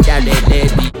wuge ma jare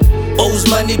debi. Owes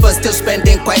money but still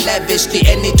spending quite lavishly.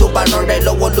 Any to ba no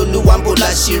relo wolulu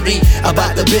ambola shiri.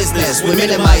 About the business, we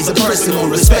minimize the personal.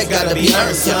 Respect gotta be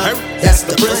earned, son. That's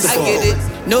the principle. I get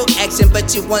it. No action,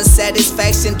 but you want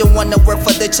satisfaction. Don't wanna work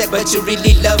for the check, but you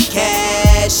really love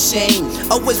cashing.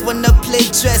 Always wanna play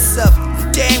dress up.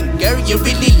 Damn, girl, you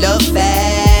really love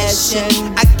fashion.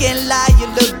 I can't lie, you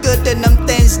look good in them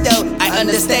things though. I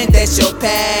understand that's your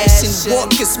passion.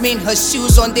 Walkers mean her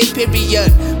shoes on their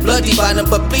period. Bloody bottom,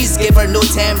 but please give her no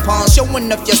tampon. Showing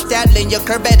off your style and your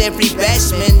curve at every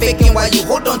bashment. Faking while you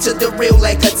hold on to the rail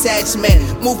like attachment.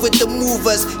 Move with the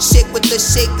movers, shake with the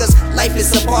shakers. Life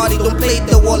is a party, don't play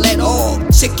the wall at all.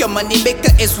 Shake your money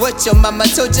maker is what your mama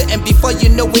told you. And before you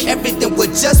know it, everything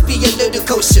would just be a little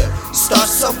kosher.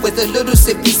 Starts off with a little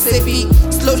sippy.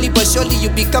 Slowly but surely you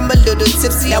become a little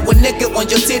tipsy. Now a nigga on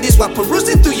your titties while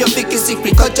perusing through your vacancy.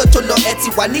 Because you're tolo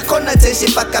eti wanikona tenshi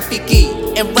baka piki.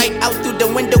 And right out through the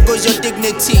window goes your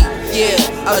dignity.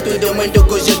 Yeah, out through the window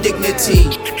goes your dignity.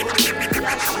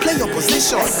 Play your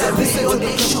position.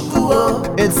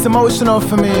 It's emotional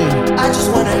for me. I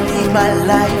just wanna live my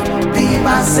life, be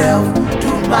myself,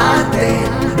 do my thing.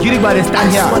 Everybody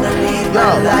stand here. I just wanna live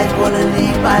my life, wanna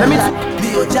live my life. Be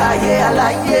your yeah, I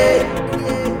like yeah.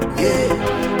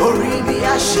 Orí mi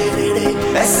á ṣe rere,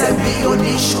 ẹsẹ̀ mi ò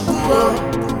ní ṣubú.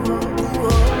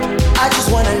 I just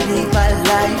wanna live my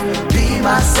life, be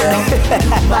myself,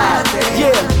 do my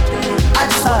thing. I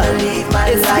just wanna live my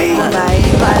life, wanna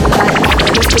live my life.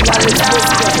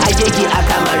 Ayégi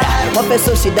Akamara, wọ́n fẹ́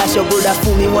sọ ṣe daṣọ bóra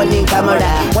fún mi, wọ́n ní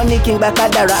kámọ́ra. Wọ́n ní kí n gba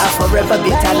kádàrá forever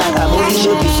be tálákà. Mo rí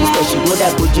lóbi ṣiṣẹ́ ṣùgbọ́n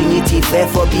dàgbójú yín ti fẹ́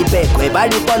fọ́ bí bẹ́ẹ̀ kọ́. Ìbá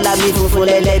rí kọ́lá mi funfun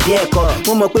lẹ́lẹ́bí ẹ̀kọ́.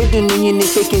 Mo mọ̀ pé dùnú yín ni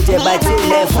pé kí n jẹba tí ó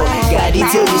lẹ́fọ̀. Gàrí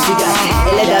tí ó ní ṣúgà,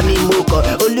 ẹlẹ́dà mi mo kọ̀.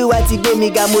 Olúwa ti gbé mi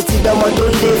ga, mo ti dánmọ́ tó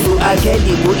ń léfò.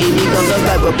 Akẹ́dìbò èmi gangan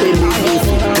gbàgbọ́ pé mo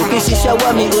léfò. Kò kí ṣiṣẹ́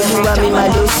wọ́ mi, olúwa mi máa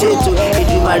ló ṣètò.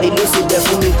 Èdùmàrè ló ṣe bẹ̀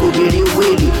fún mi, kò béèrè owó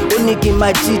èlò. Ó ní kí n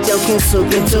máa jíjẹun kí n sùn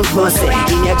kí n tún gbọ̀nsẹ̀.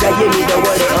 Ìyẹn àgbáyé mi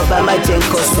lọ́wọ́ rẹ̀, ọba má jẹ́ ń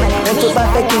kọsẹ̀. Ohun tó bá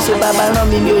fẹ́ kí n ṣe bàbá rán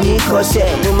mi, mi ò ní kọsẹ̀.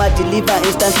 Mo máa deliver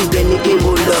instantly bẹ́ẹ̀ ni pé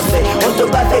mo lọ fẹ́. Ohun tó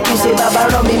bá fẹ́ kí n ṣe bàbá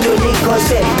rán mi, mi ò ní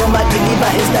kọsẹ̀. Mo máa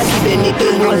deliver instantly bẹ́ẹ̀ ni pé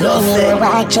mo lọ fẹ́.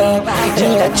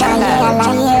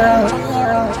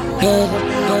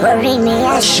 Orí mi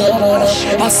á ṣe rere,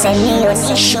 ẹsẹ̀ mi ò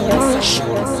ní ṣubú.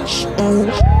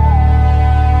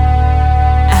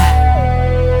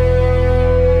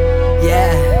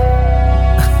 Yeah.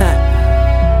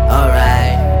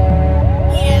 Alright.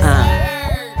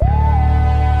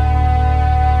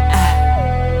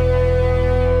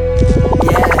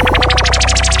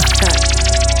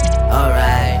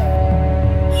 Alright.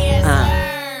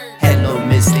 Hello,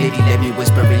 Miss Lady, let me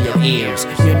whisper in your ears.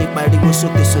 Anybody was so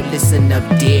listen up,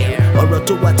 dear. Or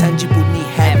to what tangible need,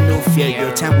 have no fear.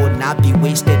 Your time will not be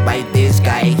wasted by this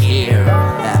guy here.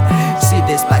 See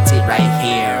this party right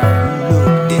here.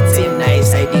 Look, it's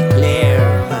nice, I declare.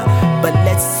 But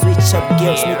let's switch up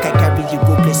gears. Make I carry you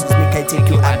go places, make I take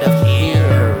you out of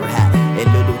here. A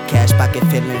little cash pocket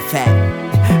feeling fat.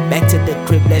 Back to the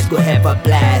crib, let's go have a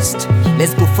blast.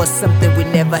 Let's go for something we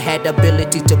never had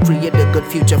ability to create a good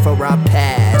future for our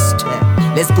past.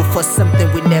 Let's go for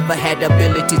something we never had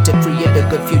ability to create a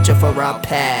good future for our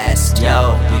past.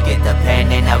 Yo, you get the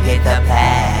pen and I'll get the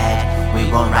pad. We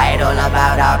gon' write all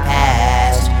about our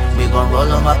past. We gon' roll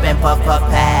them up and puff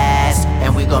past.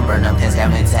 And we gon' burn them things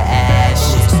down into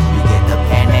ashes. You get the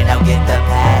pen and I'll get the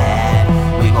pad.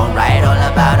 We gon' write all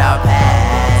about our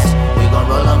past. We gon'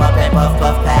 roll them up and puff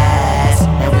past.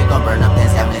 And we gon' burn them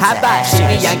things down into ashes.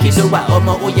 Shiri Yankee do wa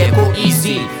omo oye go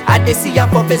easy. I dey see am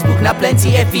for Facebook na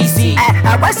plenty FEC.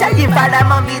 I was saying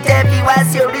Paramount beat every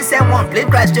was your recent one. Plane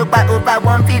crash to by over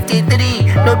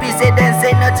 153. No be say then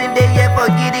say nothing they here for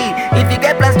giddy. If you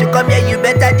get plans to come here, you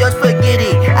better just forget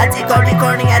it. I take all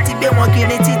recording, I take be one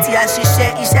kiri titi. I she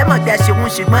share, iṣẹ́ mọ̀ that she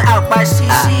won't shoot my out by she.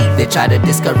 They try to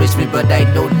discourage me, but I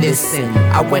don't listen.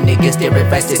 I went against their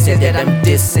advice, they said that I'm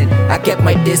dissing. I kept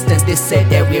my distance, they said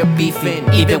that we're beefing.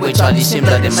 Even with Charlie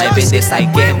Shimla, in my business I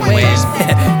can win.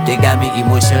 They got me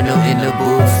emotional in the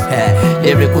booth.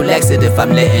 Lyrical laxative,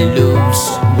 I'm letting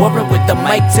loose. Warring with the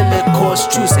mic till it cause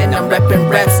truce. And I'm rapping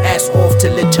raps ass off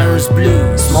till it turns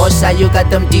blue. Small shy, you got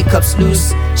them D cups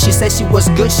loose. She said she was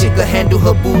good, she could handle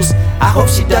her booze. I hope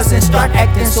she doesn't start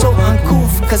acting so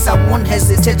uncouth, cause I won't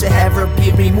hesitate to have her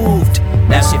be removed.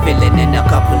 Now she filling in a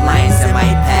couple lines in my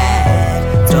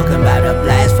pad, talking about a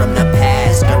blast from the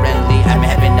past. Currently I'm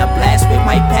having a blast with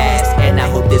my past, and I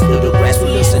hope this little grass will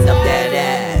loosen up that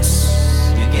ass.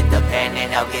 You get the pen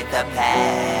and I'll get the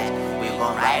pad. We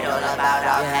gon' write all about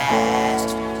our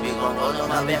past. We gon' roll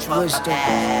them up and fuck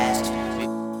past.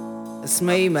 It's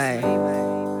me, man.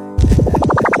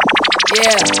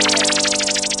 Yeah.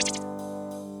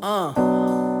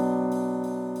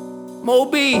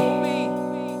 Moby.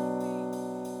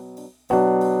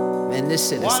 Man, this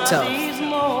shit is tough.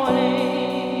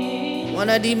 One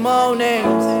of these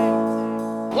mornings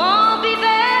Won't be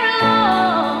very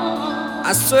long.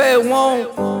 I swear it won't.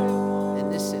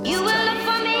 And this shit is You will tough. look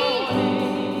for me.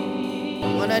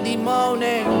 One of these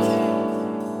mornings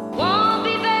Won't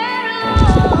be very long.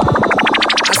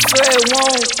 I swear it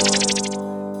won't.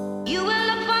 You will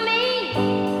look for me.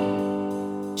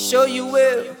 Sure you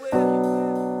will.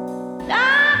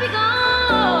 I'll be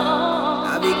gone.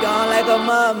 I'll be gone like a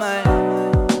mud, man.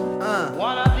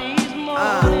 One of these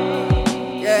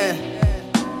mornings. Yeah.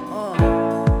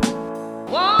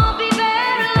 Won't be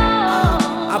very long.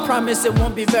 I promise it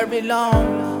won't be very long.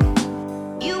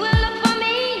 You will look for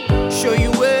me. Sure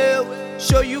you will.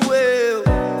 Sure you will.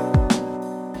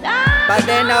 By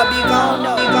then I'll be gone,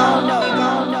 be gone, be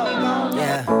gone, be gone.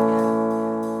 Yeah.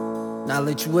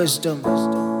 Knowledge, wisdom.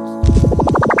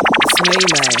 It's me,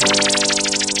 man.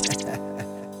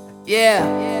 Yeah.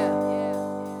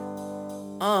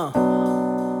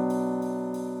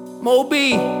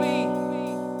 Moby.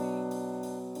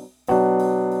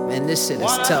 Man, this shit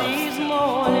is tough.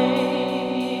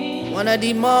 One of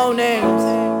these mornings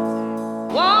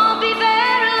won't be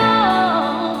very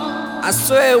long. I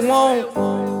swear it won't.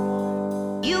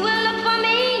 You will look for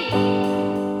me.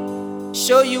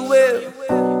 Sure you will.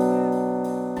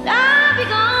 I'll be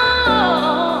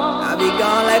gone. I'll be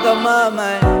gone like a mud,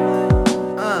 man.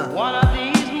 One of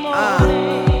these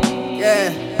mornings.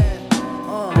 Yeah.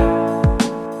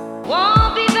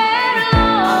 Won't be very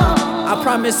long. I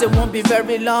promise it won't be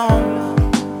very long.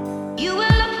 You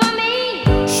will look for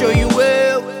me. Sure you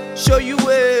will. Sure you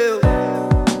will.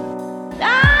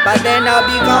 By then I'll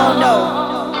be gone, no.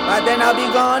 By then I'll be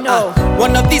gone, no.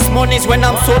 One of these mornings when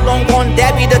I'm so long gone,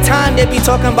 that be the time they be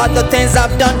talking about the things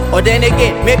I've done. Or then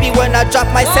again, maybe when I drop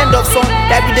my send-off song,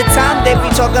 that be the time they be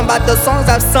talking about the songs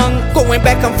I've sung. Going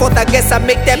back and forth, I guess I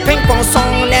make that ping pong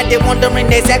song. And they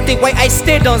wondering exactly why I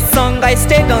stayed unsung. I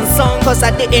stayed unsung, cause I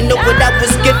didn't know what I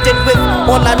was gifted with.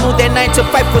 All I knew that 9 to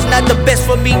 5 was not the best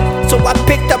for me. So I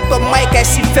picked up a mic as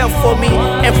she fell for me.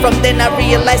 And from then I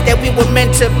realized that we were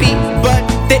meant to be. But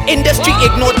the industry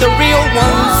ignored the real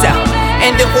ones,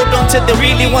 and they hold on to the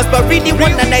really ones. But really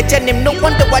one night and them, no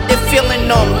wonder why they're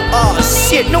feeling on. Oh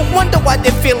shit, no wonder why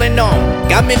they're feeling on.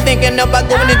 Got me thinking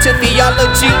about going into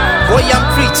theology. Boy, I'm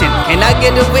preaching, can I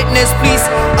get a witness please?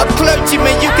 A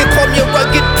clergyman, you can call me a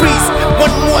rugged priest.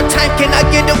 One more time, can I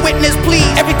get a witness please?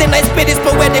 Everything I spit is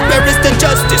poetic, where is the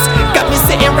justice? Got me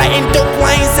sitting writing dope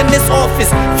lines in this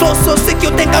office. Flow so sick, you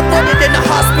think I wrote it in the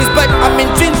hospice. But I'm in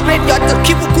dreams graveyard, the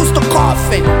cubicle's the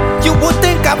coffin. You would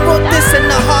think I wrote this in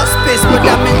the hospice, but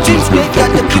I'm in dreams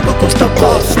graveyard, the cubicle's the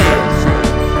coffin.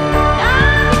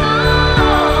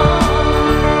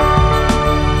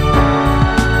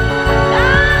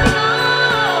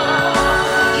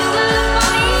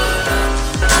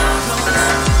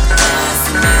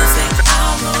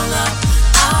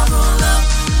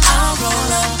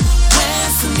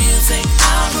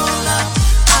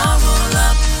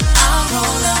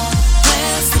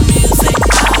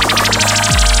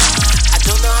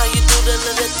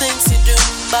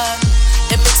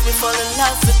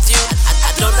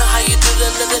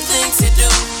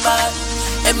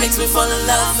 It makes me fall in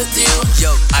love with you.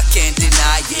 Yo, I can't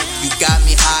deny it. You got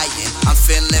me highin'. I'm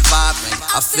feeling vibrant.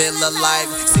 I feel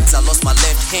alive. Since I lost my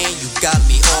left hand, you got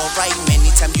me alright. Many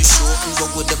times you shortened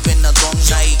what would have been a long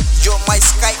night. You're my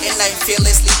sky and I'm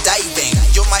fearlessly diving.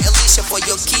 You're my Alicia, for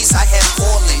your keys I have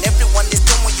fallen. Everyone is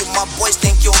doing you, my boys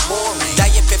think you're boring.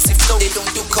 Diet Pepsi flow, they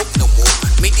don't do coke no more.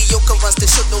 Mediocre runs the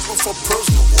show, no room for pros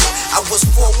no more. I was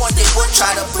forewarned, they would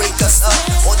try to break us up.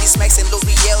 All these Max and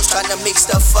L'Oreal's trying to make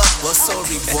stuff up. Well,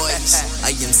 sorry boys,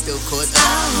 I am still caught up.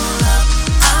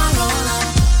 I roll up,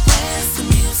 where's the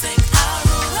music? I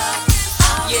roll up,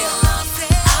 yeah. I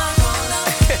roll up,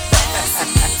 where's the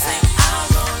music? I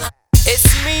roll up. It's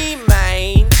me,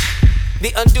 man,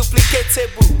 the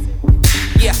unduplicatable,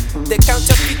 yeah, the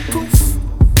counterfeit proof,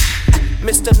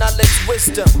 Mr. Knowledge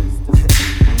Wisdom,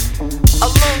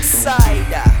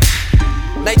 alongside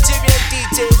Nigerian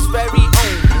DJ's very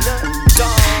own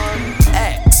Don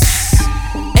X,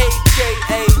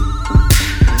 aka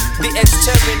the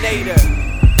Exterminator.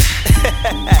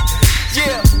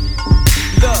 Yeah,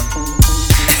 look.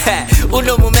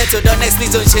 Uno momento, Don X,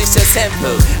 please don't change the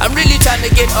tempo. I'm really trying to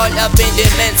get all up in their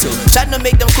mental. Trying to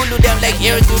make them cool down like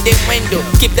air through their window.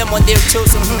 Keep them on their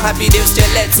toes, happy they're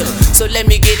stiletto. So let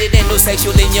me get it in, no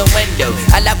sexual innuendo.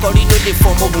 I like Corino de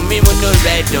Fomo, me no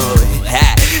redo.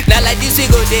 Now like this we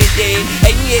go day.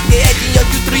 And you get your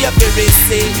 2-3 up your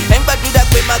race. And but do that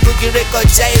with my cookie record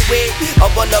shy way.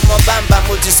 Obolo mo bamba,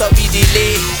 mo just be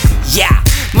delay. Yeah.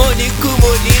 Money ku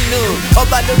money no.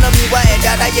 Oba don't know me why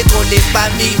that I call it by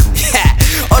me.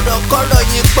 Ọ̀rọ̀ kọ́rọ̀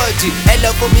yín pọ̀ jù. Ẹ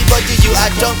lọ fún mi bọ́jú you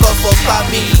are drunk off for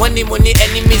me. Money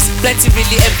enemies, plenty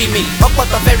really envy me. Ọ̀pọ̀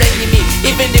tó fẹ́ rẹ́yìn mi.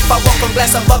 Even if I walk on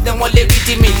glass above them, wọ́n lè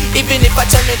rí me. Even if I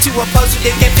turn into a puzzle,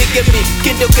 they can't figure me.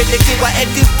 Kíni òkèlè kí wá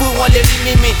ẹdín kú, wọ́n lè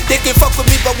rí mi. They can fuck with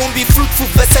me but won't be fruitful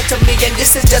percent to me. And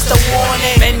this is just a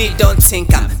warning. Many don't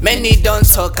think many don't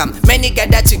talk many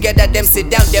gather together, them sit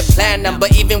down, they plan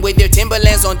but even with their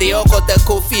Timberlands on, they all got the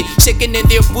cold feet. Shaking in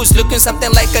their boots, looking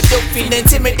something like a dope fiend.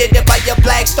 Intimidated by your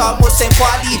black star, most and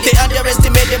quality. They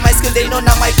underestimated my skill, they know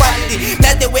not my quality.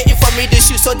 Now they waiting for me to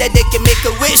shoot so that they can make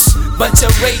a wish. Bunch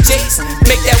of Ray J's,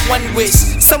 make that one wish.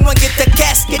 Someone get the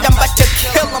casket, I'm about to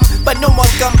kill them. But no more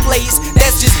gunplays,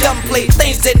 that's just dumb play.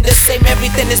 Things ain't the same,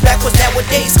 everything is backwards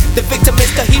nowadays. The victim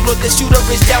is the hero, the shooter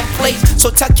is downplayed.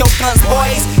 So tuck your guns,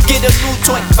 boys, get a new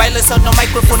toy. Violence on the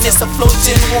microphone, it's a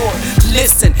floating war.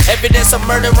 Listen, evidence of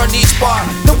murder on each bar.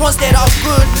 The ones that are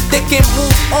good, they can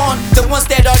move on. The ones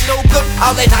that are no good,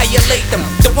 I'll annihilate them.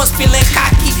 The ones feeling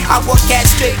cocky, I will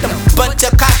castrate them. Bunch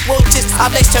of cockroaches,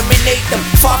 I'll exterminate them.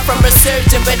 Far from a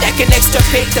surgeon, but I can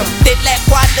extirpate them. They lack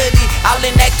quality, I'll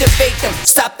inactivate them.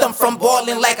 Stop them from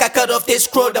balling like I cut off their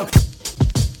scrotum.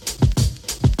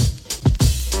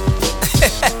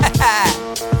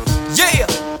 Yeah,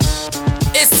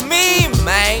 it's me,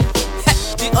 man.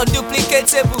 The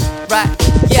unduplicatable, right?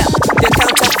 Yeah, the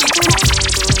counterfeit.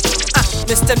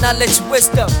 Mr. Knowledge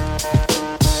Wisdom,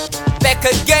 back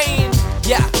again.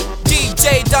 Yeah,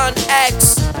 DJ Don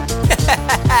X.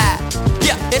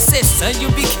 Yeah, that's it, son. You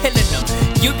be killing them,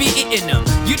 you be eating them.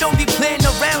 You don't be playing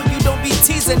around, you don't be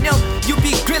teasing them. You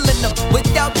be grilling them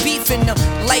without beefing them.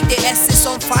 Like the essence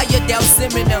on fire, they'll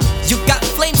simmering them. You got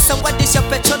flames, so what is your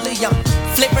petroleum?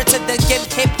 Flavor to the game,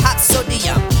 hip hop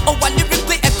sodium. Oh, I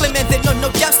lyrically acclimate, they know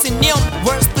no doubts in them.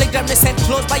 Words play glamorous and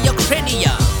closed by your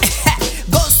cranium.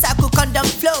 Gold Saku condom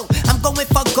flow. I'm going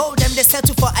for gold, and they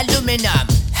settle for aluminum.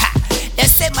 Ha! They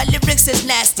say my lyrics is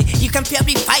nasty. You can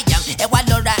purify them, and while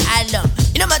alum.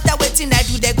 You no matter what I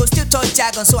do, they go still talk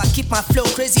jargon. So I keep my flow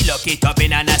crazy, lock it up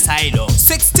in an asylum.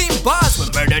 16 bars will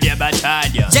murder their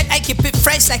battalion. Yet I keep it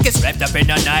fresh like it's wrapped up in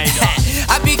a nylon.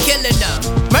 I be killing them.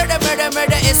 Murder, murder,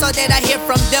 murder is all that I hear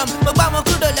from them. But why won't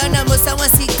kudo learn them? Someone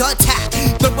see gota.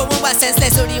 But when we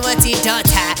senseless, only want to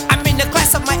daughter. I'm in the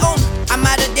class of my own. I'm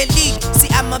out of the league.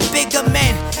 See, I'm a bigger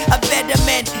man, a better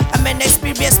man. I'm an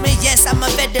experienced man, yes, I'm a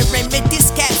veteran. Make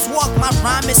these cats walk, my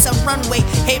rhyme is a runway.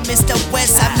 Hey, Mr.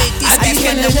 West, I make these cats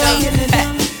run away.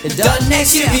 Don't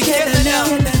next, you be killing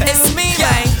them. It's me,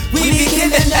 man. We be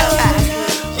killing them.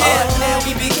 Yeah,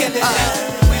 we be killing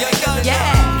them.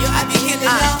 Yeah, I be killing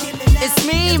them. It's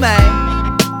me,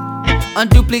 man.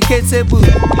 Unduplicatable.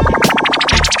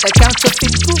 The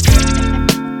counterfeit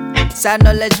proof. Sound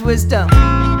knowledge wisdom.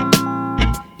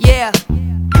 Yeah.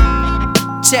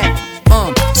 Check.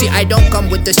 See, I don't come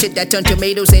with the shit that turn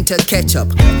tomatoes into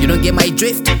ketchup. You don't get my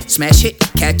drift? Smash it,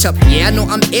 catch up. Yeah, I know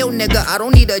I'm ill, nigga. I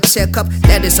don't need a checkup.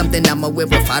 That is something I'm aware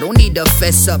of. I don't need to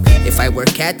fess up. If I were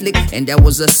Catholic and that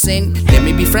was a sin, let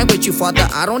me be frank with you, Father.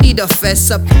 I don't need to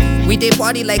fess up. We dey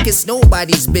party like it's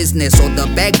nobody's business. So the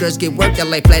bad girls get worked out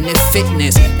like Planet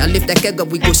Fitness. Now lift that keg up,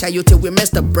 we go shy you till we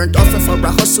messed up. Burnt off and for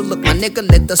a hustle, look, my nigga,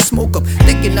 let the smoke up.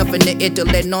 Thinking up in the air to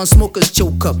let non-smokers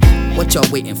choke up. What y'all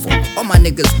waiting for? All my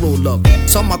niggas roll up.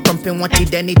 Some are crumping, want it,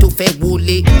 then need to fair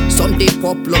woolly. Some they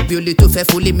pop up, beauty to fair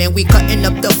fully. Man, we cutting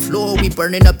up the floor, we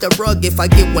burning up the rug. If I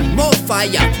get one more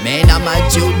fire, man, I'm a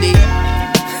Julie.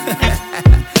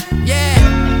 Yeah,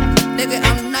 nigga,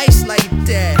 I'm nice like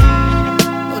that.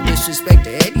 No disrespect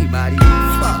to anybody,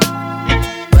 fuck.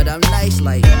 But I'm nice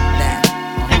like that.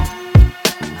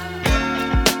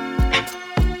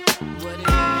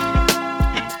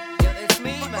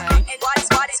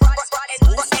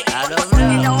 I don't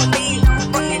know.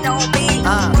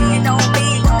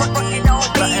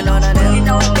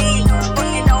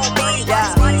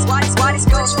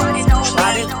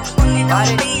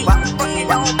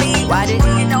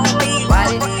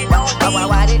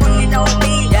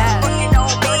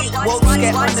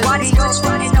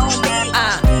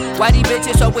 Why these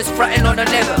bitches always frontin' on a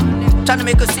nigga? Tryna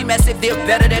make us seem as if they're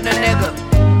better than a nigga.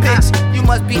 Bitch, you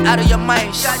must be out of your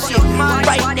mind. Shit,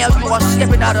 right now you are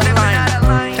stepping out of line.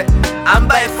 I'm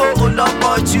by for no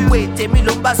more you wait. Take me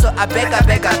no pass, so I beg.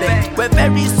 Where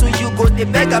very soon you go, they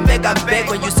beg.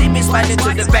 When you see me smiling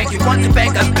to the bank, you want to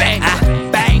bang.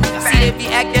 Bang. See they be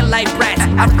acting like brats.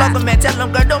 I flog them and tell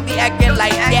them, girl, don't be acting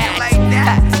like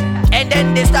that. And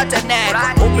then they start to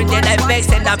nag. Open then I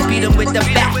vex and I beat them with the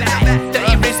bat. The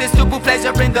erase is super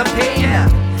pleasure, bring the pain.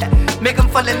 Make them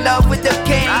fall in love with the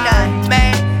cane.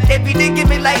 Man, they be thinking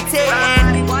me like 10.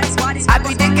 I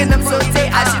be thinking them so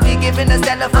tight. I should be giving a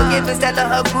Stella, forgiving Stella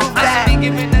her groove back. I should be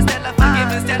giving a Stella,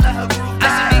 forgiving Stella her groove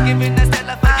back. I should be giving a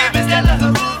Stella, forgiving Stella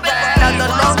her groove back. Now the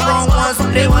long gone ones,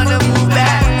 they wanna move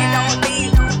back.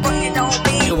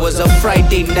 It was a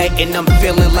Friday night and I'm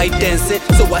feeling like dancing.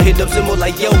 So I hit up Zimo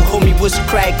like, yo, homie, what's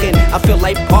cracking? I feel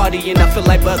like partying, I feel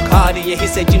like Bacardi. And he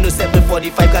said, you know,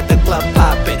 745 got the club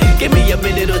popping. Give me a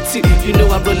minute or two, you know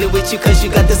I'm rolling with you, cause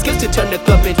you got the skills to turn the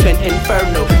club into an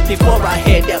inferno. Before I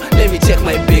head out, let me check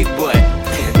my big boy.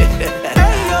 Hey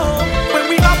yo, when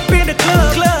we up in the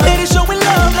club, ladies showing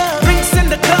love, drinks in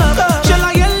the club. Shall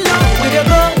I yellow? We the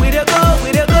go.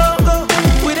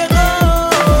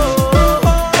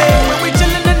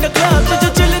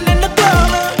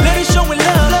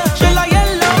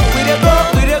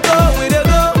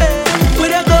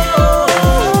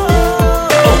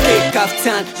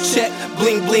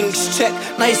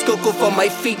 This cocoa for my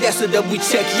feet, that's a double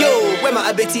check. Yo, where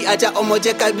my abeti aja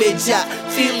omojeka beja.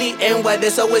 Philly NY,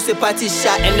 there's always a party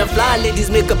shot. And the fly ladies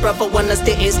make a proper wanna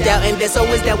stay in style. And there's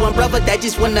always that one brother that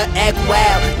just wanna act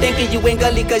wild. Thinking you ain't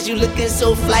gully cause you looking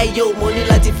so fly. Yo, money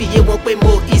latifi, you won't pay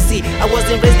more easy. I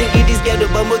wasn't raised in Giddy's ghetto,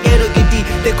 but mo ghetto giddy.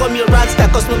 They call me a rockstar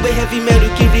cause me way heavy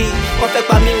mercury. One fẹ́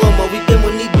pa mi wọ́n mọ̀ wípé mo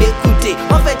ní gbé kúté.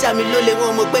 Wọ́n fẹ́ jà mí lólè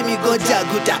wọ́n mọ̀ pé mi gan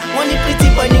jàgùdà. Wọ́n ní pretty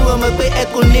boy ni wọ́n mọ̀ pé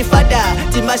ẹkùn ní fada.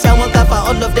 Tí máa ṣàwọn káfà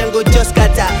all of them go just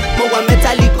scatter. Mo wà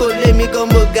mẹ́tálíkò lé mi gan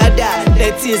mo gádà.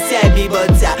 13 sí àbí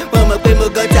bọ́tà. Wọ́n mọ̀ pé mo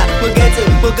gọ́tà, mo ghetto,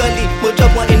 mo gully, mo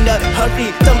drop one in the hurry.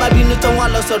 Tán bá bínú tán wọ́n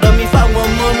lọ sọ̀rọ̀ mi fáwọn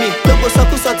ọmọ mi. Gbogbo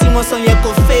sọkúsọ tí wọ́n sọ yẹn kò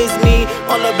faze me.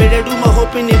 Wọ́n lọ bẹ̀rẹ̀ rumor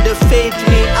hoping it dey fade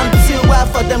me. I'm too wild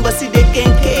for them but see they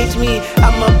can't cage me.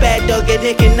 I'm a bad dog and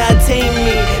they cannot tame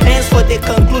me. Henceforth they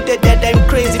concluded that I'm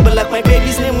crazy. But like my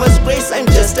baby's name was Grace, I'm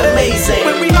just amazing.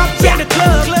 When we up in the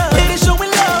club, ladies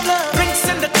showing love, drinks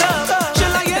in the cup.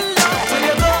 Shall I get love? We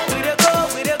dey go, we dey go,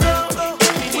 we dey go,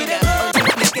 we dey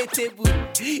go.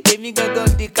 Emi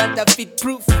gangan the counterfeit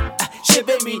proof.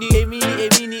 Ṣebí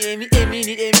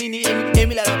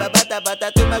èmi la rọ̀bà bàtà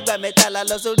tó má gbà mẹ́ta la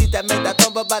lọ sórí ìta mẹ́ta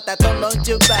tán bọ́ bàtà tán lọ ń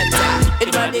jó bàtà.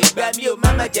 Èdèmàdé gbà mí ò má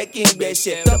má jẹ́ kí n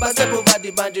gbẹ̀ṣẹ̀. Tọ́ bá step over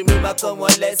the boundary mo máa kọ́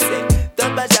wọn lẹ́sẹ̀.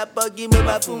 Tọ́ bá ṣàpọ̀gì mo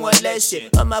máa fún wọn lẹ́ṣẹ̀.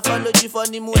 Wọ́n máa fọ́ lójú fọ́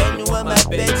nímú ẹnu wọn máa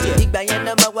bẹ́jẹ̀. Ìgbà yẹn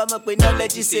náà máa wá mọ̀ pé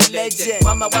knowledge is a legend.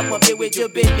 Wọ́n máa wá pọ̀ pé wéjọ́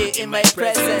bèlè in my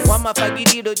presence. Wọ́n máa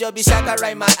fagídí rojọ́ bí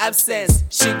ṣàkàrà in my absence.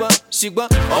 Ṣùgbọ́n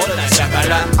ọ̀nà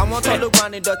ṣàkàrà. Àwọn tó ló gbọ́n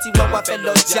ni dọ̀tí wọ́n wá fẹ́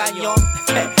lọ jáyan.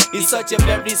 It's such a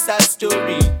very sad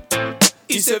story.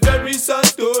 It's a very sad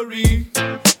story.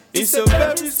 It's a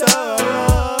very sad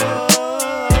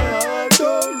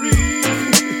story.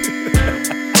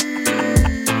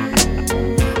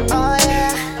 Oh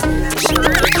yeah,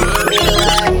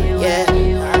 yeah,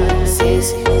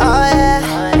 Cece. Oh yeah,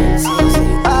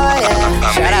 oh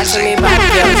yeah. Shout out to me, bad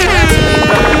girl. Shout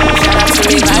out to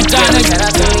me, bad girl. Shout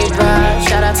out to me, bad.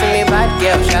 Shout out to me, bad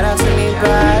girl. Shout out to me,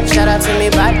 bad. Shout out to me,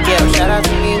 bad girl. Shout out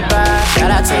to me, bad.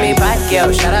 Shout out to me, bad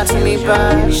girl. Shout out to me,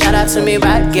 bad. Shout out to me,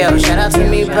 bad girl. Shout out to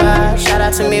me, bad. Shout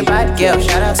out to me, bad girl.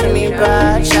 Shout out to me,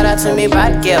 bad. Shout out to me,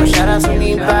 bad girl. Shout out to me,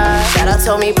 bad. Shout out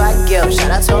to me, bad girl.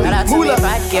 Shout out to me,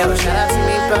 bad girl. Shout out to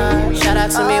me, bad. Shout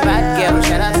out to me, bad girl.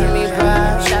 Shout out to me,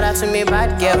 bad. Shout out to me, bad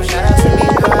girl. Shout out to me,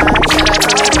 bad. Shout out to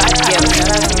me, bad girl.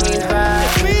 Shout out to me, bad.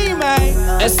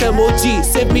 SMOG,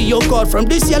 save me, your God, from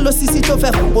this yellow CC to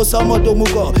Fefugo.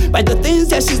 By the things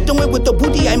that she's doing with the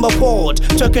booty, I'm appalled.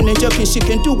 Jerking and jerking, she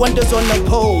can do wonders on the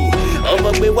pole. Oh,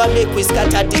 but we want make we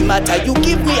scatter the matter. You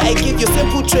give me, I give you,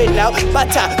 simple trade now.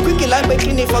 Butter, quickly like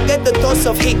making it, forget the thoughts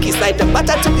of hickeys. Like the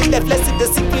butter to the left, let's see the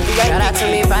secret behind. Shout out to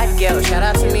me, bad girl. Shout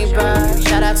out to me, bad.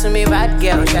 Shout out to me, bad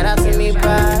girl. Shout out to me,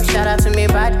 bad. Shout out to me,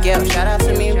 bad girl. Shout out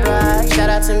to me, bad. Shout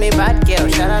out to me, bad girl.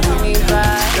 Shout out to me,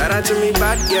 bad. Shout out to me,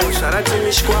 bad girl. Shout out to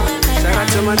me, squad. Shout out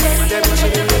to my nigga that be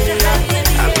chillin' in the night.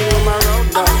 I be on my road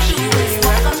dog. She where you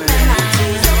at tonight?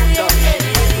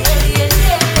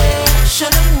 Show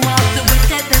them what the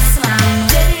wicked is slime.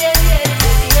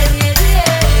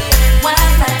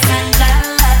 Wild lights and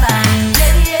lullaby.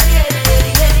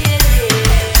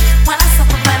 When I suck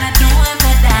up and I do it,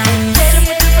 I die.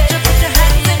 Put your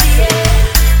hands in the air.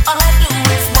 All I do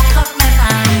is walk up my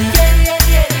mind.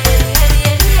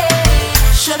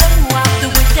 Show them what the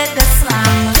wicked is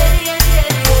slime.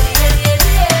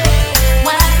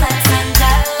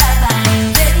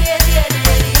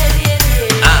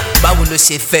 Báwo ló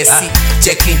ṣe fẹ́ sí?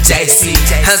 Jẹ́ kí n já ẹ sí.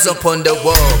 Hands up on the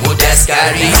wall, mo dá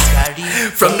scary.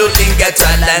 From no linger to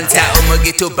Atlanta,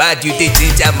 ọmọge tó bad you dey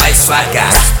ginger my swagger.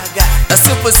 A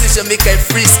supposition make I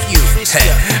frisk you.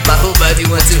 My whole body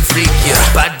want to freak you.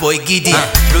 Bad boy giddy,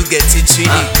 no get it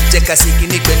chilly. Jẹ́ ká ṣe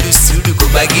kíní pẹ̀lú sùúrù kò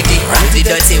bá gidi. The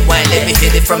dirty wine, let me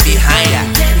hit it from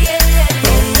behind.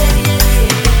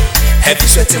 Heavy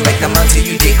sweating like the mountain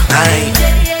you decline.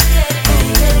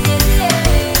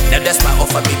 Now that's my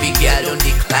offer, baby girl, don't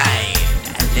decline.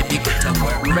 Let me go to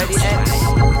work. Ready, X?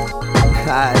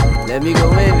 Alright, let me go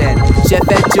in then. Ṣé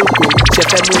fẹ́ jókòó, ṣé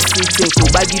fẹ́ mú sí tèkó.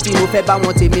 Gbàgídí mo fẹ́ bá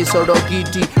wọn tèmi sọ̀rọ̀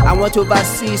gidi. Àwọn tó bá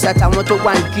overseas àtàwọn tó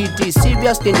wà gidi.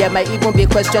 Serious thing there might even be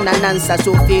question and answer.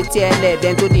 So fake tell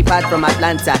then to depart from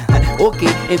Atlanta.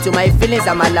 Okay, into my feelings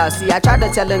I'm allowed. See, I try to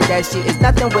tell them that she is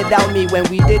nothing without me. When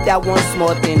we did that one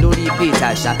small thing, Lori beat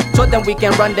Asha. Told them we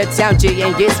can run the town,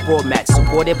 J&J's format.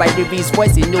 Supported by the Reese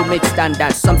voice, in no mid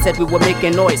standards. Some said we were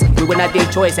making noise, we were not their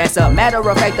choice. As a matter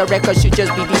of fact, the record should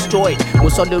just be destroyed.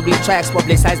 Most of the tracks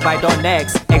publicized by Don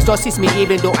X. Exorcist me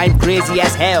even though I'm crazy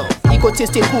as hell.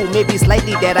 Egotistical, maybe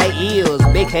slightly that I eels.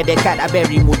 Big headed cat, I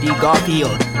very moody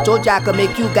Garfield. Told ya I can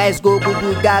make you guys go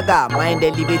gaga. Mind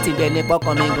elevating the never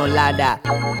coming on ladder.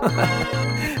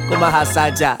 Kumaha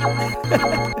Saja.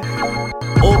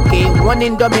 Okay, one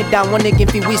in dumb it down, one again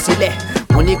fi whistle.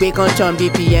 One again can turn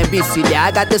BPM silly.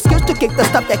 I got the skills to kick the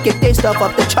stuff that kick they stuff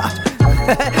off the chart.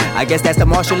 I guess that's the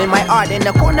marshal in my art. In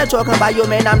the corner talking about you,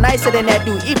 man, I'm nicer than that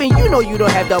dude. Even you know you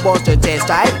don't have the balls to test.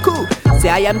 Alright, cool. Say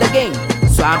I am the game.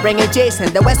 So I'm bringing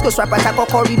Jason, the West Coast rapper Taco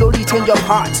Corridor, change of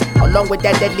heart. Along with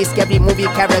that deadly scary movie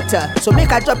character. So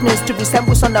make a drop names to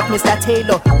resemble son of Mr.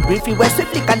 Taylor. Briefly, West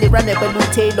swiftly can they run a Blue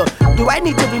Taylor. Do I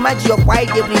need to remind you of why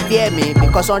they revere me?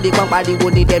 Because on the company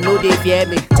won't need them know they fear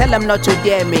me. Tell them not to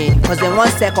dare me. Cause then 1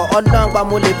 second, all long, but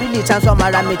more really chance for my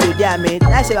me to dare me.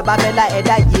 I say, Baba Bella,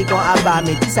 Eda, you gon' abba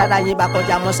me. Tisara yin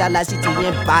bakoja moshalasi ti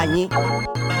yin banyi.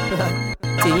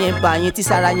 Ti yin banyi,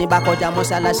 tisara yin bakoja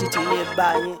moshalasi ti yin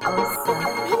banyi.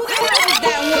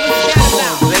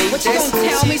 What you gonna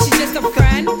tell me? She's just a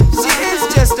friend? She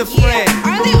is just a friend. Yeah.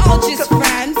 Are they all just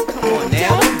friends? Come on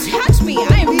now. Don't touch me.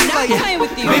 I am not playing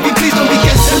with you. Baby, please don't be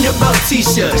concerned about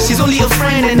Tisha. She's only a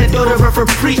friend and a daughter of a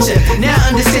preacher. Now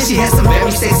I understand she has some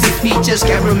very sexy features.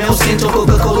 Caramel skin to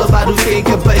Coca-Cola bottle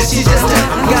figure, but she's just a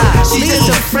guy. She's just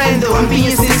a friend though. I'm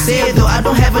being sincere though. I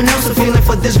don't have an ounce of feeling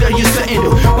for this girl you're certain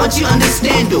though. Won't you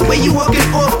understand though? Where you walking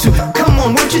off to? Come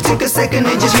on, won't you take a second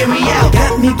and just hear me out?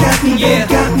 Got me, yeah.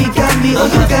 Got me. Oh,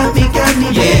 you got me,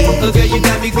 yeah. Oh, girl, you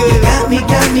got me good. Got me,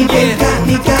 yeah. Got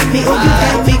me. Oh,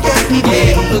 you got me,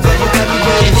 yeah. Oh, girl, you got me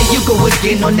good. And then you go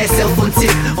again on that cell phone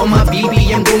tip. On my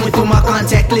BBM, going through my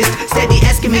contact list. Steady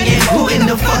asking me, yeah, who in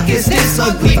the fuck is this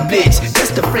ugly bitch?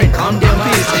 Just a friend, calm down,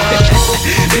 please.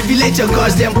 Baby, let your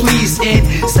guards down, please. And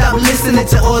stop listening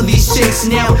to all these chicks.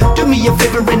 Now, do me a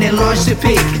favor and enlarge the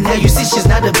pic. Now you see she's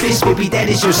not a bitch, baby, that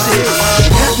is your sis.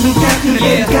 Got me,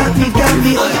 yeah. Got me.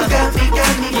 Oh, you got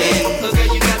me, yeah. Oh, girl,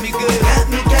 you got me good. Got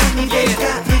me, yeah.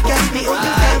 Got me. Oh,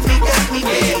 you got me,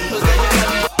 yeah. Oh, girl, you got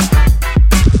me.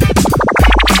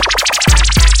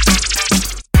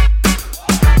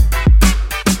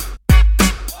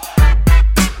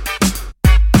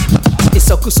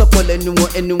 Ìsọkúsọpọ̀ lẹ́nu wọn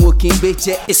ẹnu wọn kì í gbé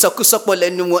jẹ́. Ìsọkúsọpọ̀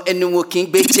lẹ́nu wọn ẹnu wọn kì í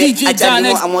gbé jẹ́. Ajá ni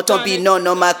wọn àwọn tán bíi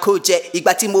náà máa kó jẹ.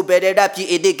 Ìgbà tí mo bẹ̀rẹ̀ rap yìí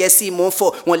èdè Gẹ̀ẹ́sì mò ń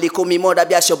fọ̀. Wọ́n lè kó mi mọ́ra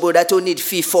bí aṣọ bòrà tó need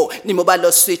fífọ̀. Ni mo bá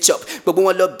lọ switch up, gbogbo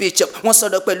wọn lọ bitch up. Wọ́n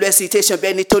sọ̀rọ̀ pẹ̀lú hesitation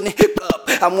bẹ́ẹ̀ ni tó ní hip hop.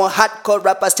 Àwọn hardcore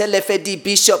rappers tẹ́lẹ̀ fẹ́ di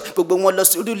bishop. Gbogbo wọn lọ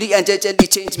sùúrùlì and jẹ́jẹ́lì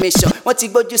change mission. Wọ́n ti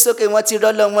gbójú sókè, wọ́n ti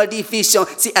rọ́lọ́ wọn rí vision.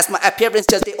 See as my appearance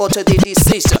just they alter the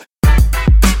decision.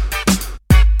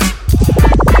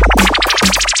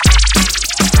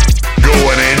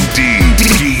 Going ND,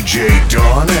 DJ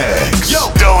Don X. Yo.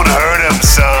 Don't hurt him,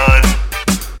 son.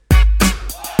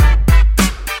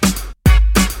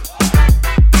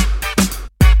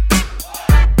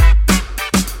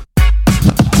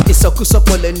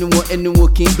 Ìsọkúsọpọ̀ lẹ́nu wọn ẹnu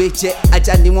wọn kì í gbé jẹ́.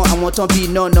 Ajá ni wọn àwọn tán bíi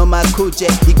náà máa kó jẹ.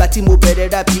 Ìgbà tí mo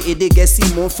bẹ̀rẹ̀ rap yìí èdè Gẹ̀ẹ́sì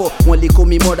mò ń fọ̀. Wọ́n lè kó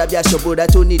mi mọ́ra bí aṣọ bòrà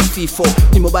tó need fífọ̀.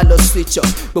 Ni mo bá lọ switch up,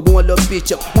 gbogbo wọn lọ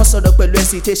bitch up. Wọ́n sọ̀rọ̀ pẹ̀lú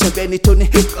hesitation bẹ́ẹ̀ ni tó ní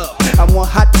hip hop. Àwọn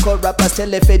hardcore rappers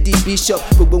tẹ́lẹ̀ fẹ́ di bishop.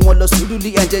 Gbogbo wọn lọ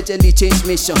sùúrùlì and jẹ́jẹ́lì change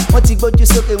mission. Wọ́n ti gbójú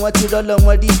sókè, wọ́n ti rọ́lọ́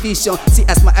wọn rí vision. See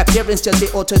as my appearance just they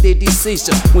alter the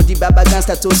decision. Mo di baba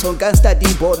gangster tó sàn gangster di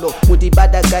bọ́ọ̀lọ̀. Mo di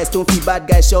bad guys tó ń fi bad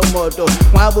guys ṣọ́ mọ́ọ̀dọ̀.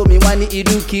 Wọ́n á wò mí wá ní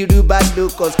irú bad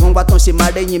locus. Wọ́n wá tán ṣe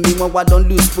máa rẹ́yìn mi, wọ́n wá lọ́n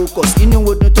lose focus. Inú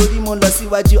wo dùn torí mo lọ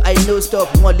síwájú, I no stop.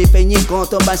 Wọ́n lè fẹ̀yìn gan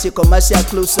tán bá ń ṣe commercial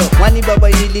close up. Wọ́n ní bọ́bọ́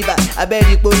ní liver,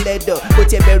 abẹ́rẹ́ ipò lẹ́dọ̀. Kò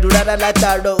tiẹ̀ bẹ̀rù rárá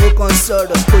látàárọ̀, ó kàn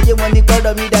sọ̀rọ̀. Kò yé wọn ní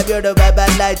kọ́rọ̀ mi dàbí ọ̀rọ̀ bàbá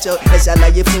lájọ. Ẹ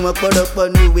ṣàlàyé fún wọn pọ́rọ́pọ́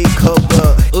ní ìwé kọ́bọ̀.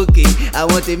 Ok,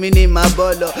 àwọn tèmi ní máa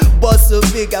bọ́ lọ. Boss so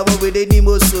big, àwọn wèrè ní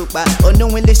mo so pa. Ọ̀nà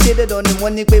òun lè ṣe dandan ni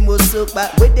wọ́n ní pé mo so pa.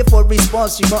 Waiting for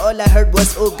response, ṣùgbọ́n all I heard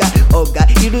was ọ̀gá.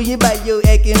 Irú yín báyìí ó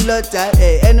ẹ kí n lọ́ta.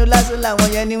 Ẹnu lásán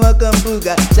làwọn yẹn ni wọ́n kàn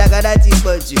búga. Ṣàkàdá ti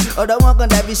pọ̀ jù, ọ̀rọ̀ wọn kàn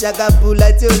dàbí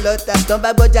ṣàkàbùlà tí ó lọ́ta. Tán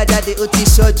bá gbọ́jà jáde ó ti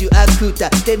ṣọ́jú àkúta.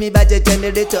 Tèmi bá jẹ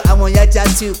jẹnẹrétọ̀, àwọn yẹn já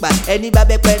tùpà. Ẹni bá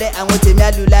bẹ́ pẹ́rẹ́, àwọn tèmi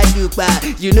àlùlálùpà.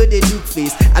 You know they look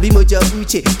face, àbí mo jọ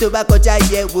Uche. Tó bá kọjá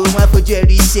yẹ̀ wò, wọ́n á fojú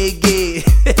ẹ̀rí ṣege.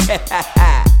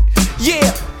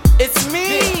 Yeah, it's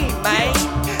me, man.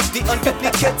 The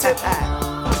unduplicatable.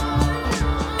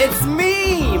 It's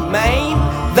me, man.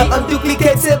 The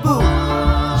unduplicatable.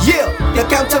 Yeah, the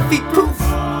counterfeit proof.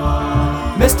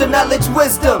 Mr. Knowledge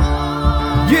Wisdom.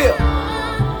 Yeah.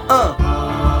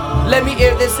 Let me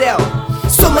hear this out.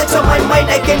 So much on my mind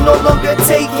I can no longer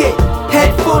take it.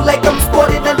 Head full like I'm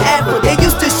spotted an arrow. They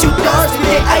used to shoot darts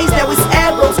with their eyes, now it's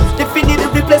arrows.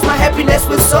 Definitively replace my happiness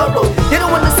with sorrow. They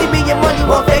don't wanna see me in money,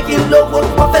 want begging low.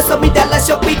 Professor me that last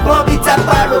shop, big mommy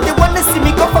taparo. They wanna see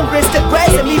me go from grace to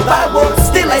grace and me borrow.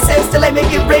 Still I sense, still I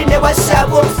make it rain, never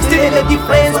shower. Still lè di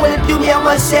friends, wọ́n lè do mi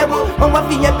àwọn aṣẹ́wó. Wọ́n wá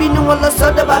fi yẹn bínú wọn lọ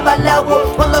sọ́dọ̀ babaláwo.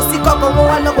 Wọ́n lọ sí kọ̀kọ̀ wọn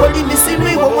wá lọ orí mi sínú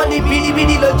ìwò. Wọ́n ní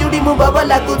bìrìbìrì lójú rí mú bàbá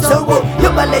làgùn tó wò.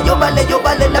 Yóò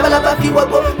balẹ̀, labalábá fi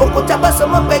wọ́gbó. Òkúta bá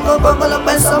sọmọ pẹ́ gangan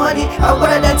lọ́pẹ́ sọmọ ni. Àwọn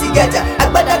ọ̀rẹ́dá ti gàjà,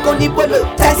 agbádá kan ní polo.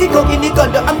 Taxi kan kì ní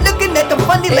kọ̀dọ̀. I'm looking at the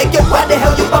funny like yo, why the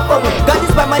hell you performing? God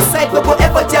is by my side, gbogbo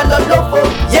effort yà lọ lófo.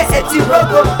 Yeah, ẹ ti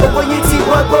rogo, gbogbo yín ti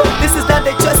wọ́gbó. This is not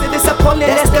the choice, it is a calling,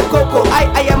 that's the coco.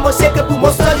 I am unshakable,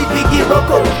 most solid, biggie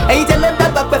roko. Ẹ̀yin tẹ lọ́dà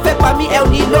gbàgbẹ́ fẹ́ pa mí, ẹ ò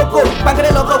ní logo.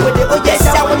 Pàgẹ́rẹ́ lọ́gọ́ wèdè, ó yẹ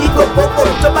ṣáwọn ní kò boko.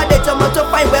 Tó bá dé jọmọ tó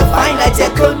fine, well fine, like jẹ́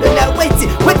kóńdó. Now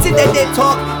waiting that they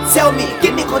talk, tell me,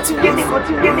 give me continue.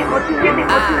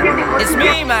 It's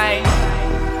me, man.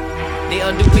 The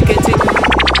unduplicate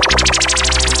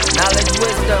knowledge,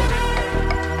 wisdom.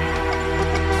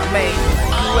 I mean,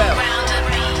 well.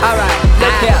 Alright,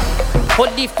 look here.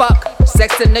 Holy fuck,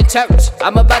 sex in the church.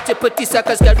 I'm about to put these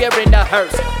suckers' career in the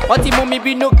hearse. What the mommy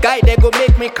be no guy that go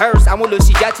make me curse. I'm gonna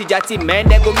see jati man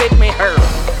that go make me hurt.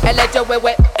 Elejo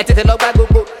wewe, etete lo gba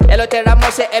gogo. Elo tera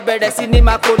mose ebere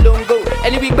sinima kolongo.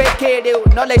 Any week be kede o,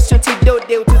 knowledge shooty do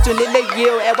de o. Tutun lele ye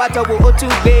o, e wa towo o tun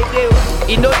gbe de o.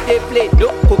 I know they play, no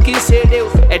cooking sere o.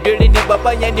 Edori ni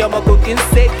baba yen ni omo cooking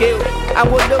seke o.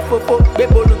 Àwọn olófòfò gbé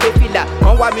boru gbé fìlà.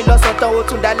 Wọ́n wá mi lọ́sàn tán ó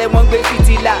tún dalẹ̀ wọ́n gbé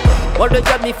fìtílà. Wọ́n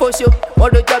lójọ́ mi fóṣó, wọ́n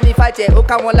lójọ́ mi fàjẹ́. Ó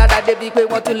ká wọn lára débi pé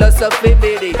wọ́n tún lọ sọ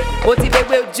fèmèrè. Mo ti lé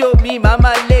gbé ojú mi,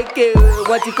 màmá lékè o.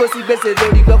 Wọ́n ti kó sí gbèsè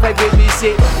lórí gbọ́fẹ́ gbé mi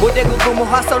ṣe. Mo dé gbogbo mo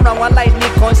há sọ́nà àwọn aláìní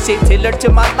kan ṣe. Tailor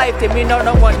to my life, tèmi náà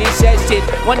rán wọn níṣẹ́ ṣe.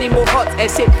 Wọ́n ní mo hot ẹ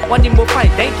ṣe, wọ́n ní mo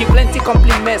fine, thank you plenty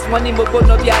compliments. Wọ́n ní mo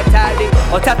gbóná bí àtàrẹ.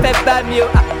 Ọ̀tá fẹ́ bá mi o,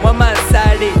 wọ́n máa ń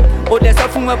sáré. Ó dẹ̀ sọ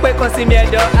fún wọn pé kàn sí mi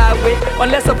ẹ̀dọ̀ àwẹ̀.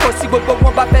 Ọ̀lẹ́sọ̀ pọ̀ sí gbogbo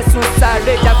wọn bá fẹ́ sùn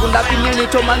sáré. Jagunlabi nínú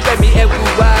tó máa ń gbẹ̀mí ẹ̀wù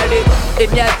wáre.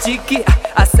 Èmi àjíkì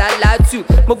àsálàtù.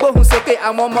 Mo gbóhùn sókè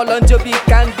àwọn ọmọ lọ́njọ́ bíi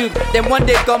candle. Dem one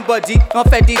day gun body, wọ́n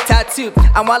fẹ́ di tattoo.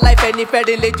 Àwọn aláìfẹ́ ní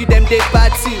fẹ́rẹ̀ lójú dem dey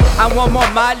battle. Àwọn ọmọ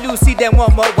màálù sí dem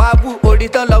wọn mọ wáwù. Orí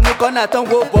tán lọ mú kọ́nà tán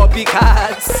wo bọ̀bí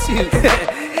káàtù.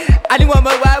 Anyone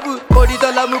more wabu, odi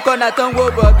dollar mukona ton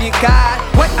wo bobby car.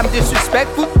 What? I'm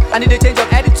disrespectful. I need a change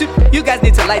of attitude. You guys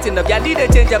need to lighten up. Y'all need a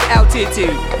change of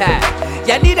altitude.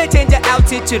 Y'all need a change of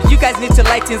altitude. You guys need to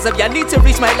lighten up. Y'all need to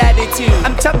reach my latitude.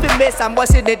 I'm chopping mess. I'm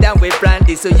washing it down with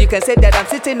brandy, so you can say that I'm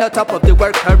sitting on top of the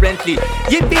world currently.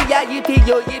 Yippee ya, yippee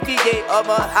yo, yippee yay.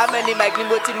 How many migrant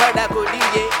moti murder could you?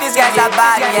 These guys are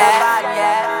bad, yeah.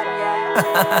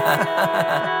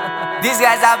 These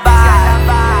guys are bad.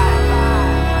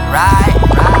 Right.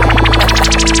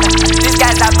 These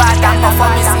guys are bad, I'm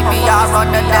performing CPR on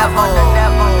the devil.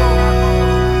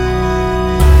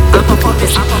 I'm performing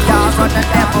CPR on the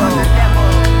devil.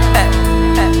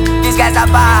 These guys are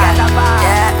bad,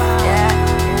 yeah.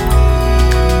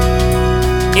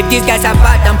 If these guys are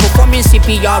bad, I'm performing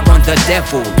CPR on the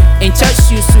devil. In church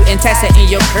shoes, suit and ties in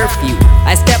your curfew.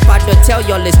 I step out to tell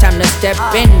y'all it's time to step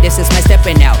in. This is my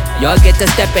stepping out. Y'all get to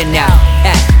stepping out.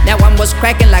 Now I'm was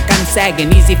cracking like I'm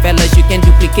sagging. Easy fellas, you can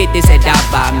duplicate this head out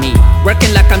by me.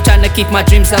 Working like I'm trying to keep my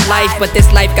dreams alive, but this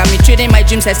life got me treating my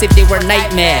dreams as if they were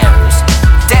nightmares.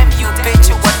 Damn you, bitch,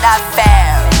 you were not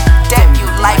fair. Damn you,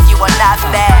 life, you are not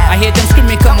fair. I hear them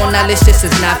screaming, come on now, this is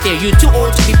not fair. You too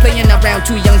old to be playing around,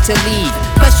 too young to lead.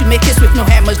 Plus you make hits with no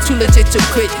hammers, too legit to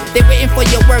quit. They waiting for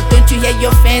your work, don't you hear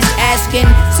your fans asking?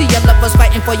 See your lovers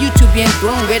fighting for you to be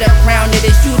enthroned. Wear the crown, it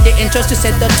is you, they entrust to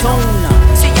set the tone.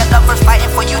 See your lovers fighting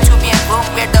for you to be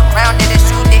enthroned. Wear the crown, it is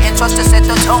you, they entrust to set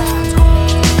the tone.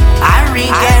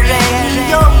 Arigere ni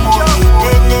yo mo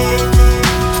idele,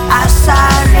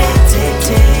 asare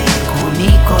tete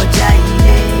kuni koja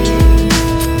ile.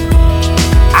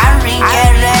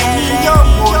 Arigere ni yo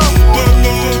mo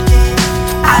idele,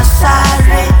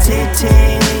 asare tete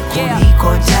kuni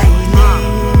koja ile.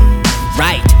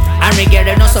 Right.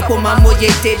 Arigere no so put my moje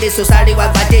tele, so sorry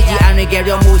wa badeji.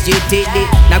 Arigere moje tele.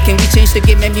 Now can we change the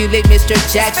game, emulate Mr.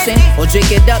 Jackson, or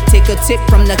drink it up, take a tip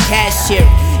from the cashier?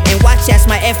 And watch as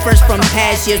my efforts from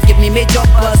past years give me major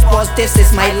buzz, this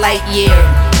is my light year.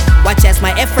 Watch as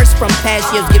my efforts from past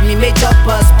years give me major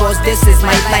buzz, this is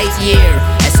my light year.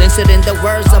 As censored in the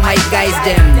words of my guys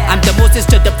them. I'm the Moses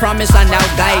to the promise, I now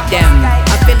guide them.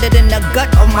 I feel it in the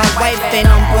gut of my wife and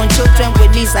unborn children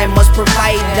with needs I must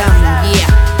provide them.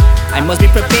 Yeah, I must be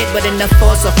prepared, but in the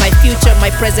force of my future, my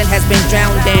present has been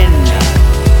drowned in.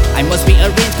 I must be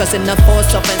arranged, cause in the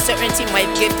force of uncertainty, my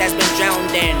gift has been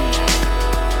drowned in.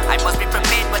 I must be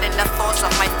prepared, but in the force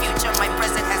of my future, my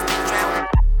present has been drowned.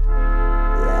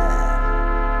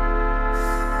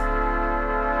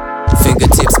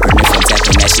 Fingertips burning from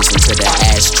tapping ashes into the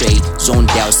ashtray. Zoned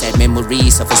out, sad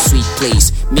memories of a sweet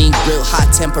place. Mean grill,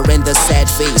 hot temper, and the sad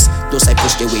face. Those I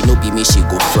pushed away, no be me, she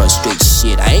go frustrate.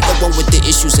 Shit, I ain't the one with the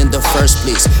issues in the first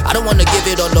place. I don't wanna give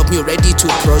it all up, me ready to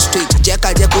prostrate.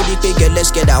 Jacka,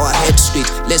 let's get our head straight.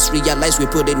 Let's realize we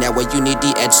put in our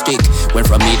unity at stake. Went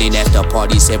from meeting after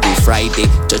parties every Friday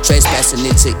to trespassing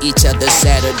into each other's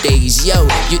Saturdays. Yo,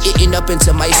 you eating up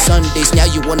into my Sundays. Now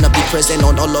you wanna be present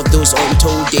on all of those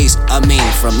untold days. I mean,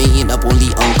 from eating up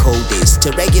only on cold days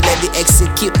to regularly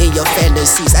executing your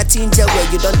fantasies. I think you well,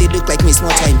 you don't they look like me,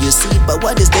 small time you see. But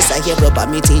what is this I hear about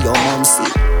meeting your mom, see?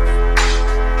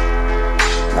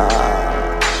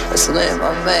 Nah, that's not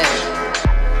my man.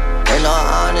 In all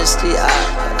honesty, I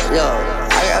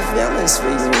got feelings for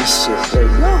you and shit, but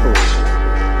yo,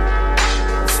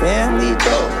 family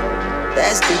though,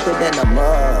 that's deeper than the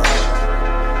mud.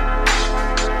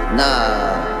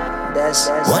 Nah, that's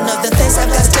one of the things I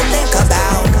got to think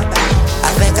about.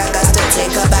 I think I got to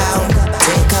think about.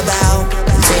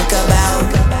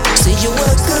 See, you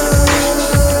were good,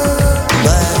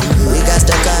 but we got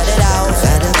to cut it out.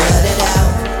 Gotta cut it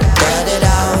out.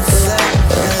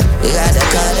 We gotta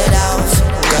cut it out.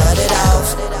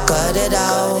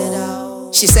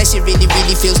 She says she really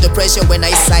feels the pressure when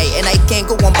I sigh. And I can't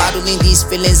go on bottling these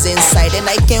feelings inside. And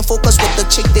I can't focus with the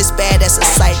chick this bad as a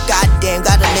sight. Goddamn,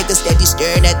 got a nigga steady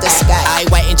staring at the sky. I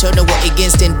white internal war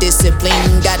against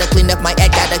indiscipline. Gotta clean up my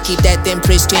act, gotta keep that thing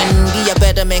pristine. Be a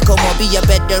better man, come on, be a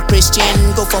better Christian.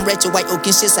 Go from red to white,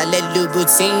 okay, since I let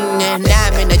Louboutin. And now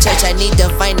I'm in the church, I need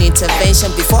divine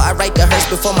intervention. Before I write the hearse,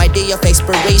 before my day of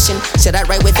expiration. Should I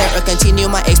write with her or continue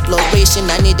my exploration?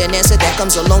 I need an answer that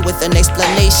comes along with an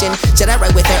explanation. Should I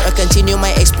write with her or continue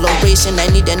my exploration? I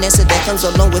need an answer that comes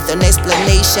along with an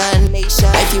explanation.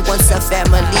 Wifey wants a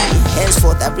family,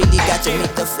 henceforth I really got to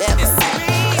meet the family.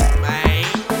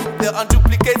 The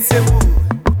unduplicatable,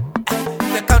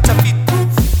 the counterfeit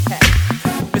proof,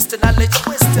 Mr. Knowledge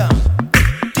Wisdom,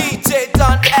 DJ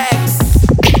Don X.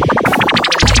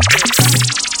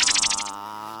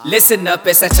 Listen up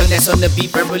as I turn that's on the beat,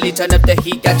 verbally turn up the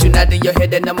heat. Got you nodding your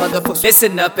head and the motherfuckers.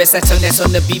 Listen up as I turn that's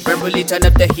on the beat, verbally turn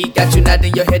up the heat. Got you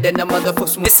nodding your head and the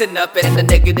motherfuckers. Listen up and the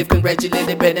negative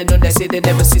congratulated, better know that say they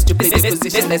never cease to play this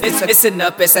position. Listen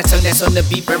up as I turn that's on the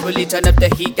beat, verbally turn up the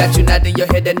heat. Got you nodding your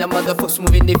head and the motherfuckers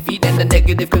moving their feet. And the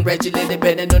negative congratulated,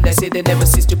 better know that say they never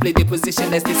cease to play their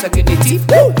position as they sucking their teeth.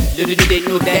 Little do they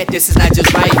know that this is not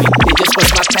just rhyming. They just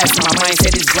cross my past and my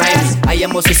mindset is grimy. I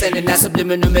am also sending out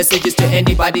subliminal messages to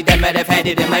anybody that might have had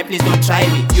it in mind, please don't try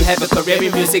me. You have a career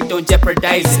in music, don't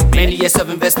jeopardize it. Many years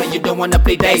of investment you don't wanna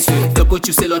play dice with. The boat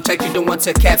you sail on track, you don't want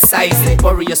to capsize it.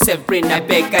 Worry yourself, brain, I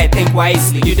beg, I think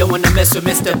wisely. You don't wanna mess with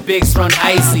Mr. Biggs, Ron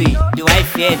Isley. Do I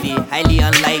fear thee? Highly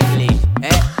unlikely.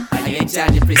 I ain't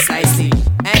trying precisely.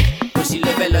 Cause she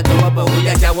live a lot of but we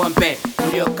just want bet.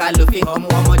 Put your call of it, home,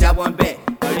 just one bet.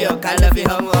 Put your call of it,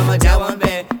 home, just one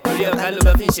bet. Put your call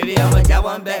of it, just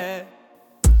one bet.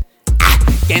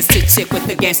 Gangster chick with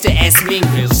the gangster ass mean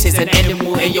girl. She's an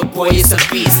animal and your boy is a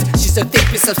beast. She's a thick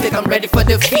piece of stick, I'm ready for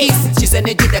the feast. She's an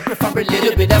energy that prefer a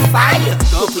little bit of fire.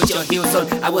 Go put your heels on,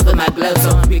 I will put my gloves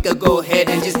on. We could go ahead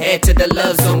and just head to the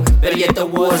love zone. Better yet the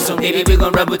war zone. Baby, we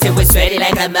gon' rubble till we're sweaty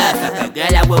like a motherfucker.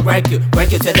 Girl, I will work you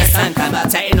till the sun come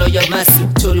out. Tighten all your muscle,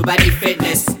 total body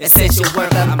fitness. Essential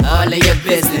work, I'm all in your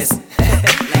business.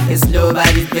 Like it's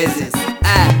nobody's business.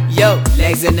 Yo,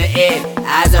 legs in the air,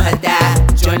 eyes on her thigh.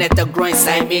 Join at the groin,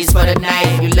 side means for the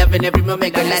night. You loving every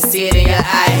moment, girl, I see it in your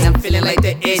eyes. I'm feeling like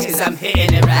the itch, cause I'm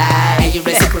hitting it right. And you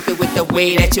reciprocate with the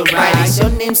way that you ride it.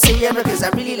 Your name Sierra, cause I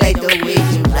really like the way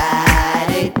you ride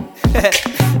it.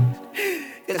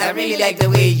 Cause I really like the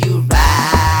way you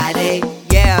ride it,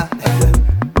 yeah.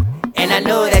 And I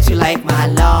know that you like my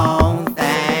long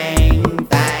thing,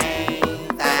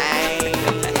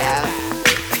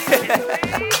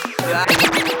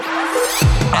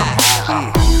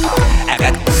 I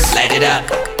got to light it up.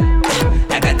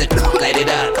 I got to light it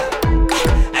up.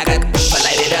 I got to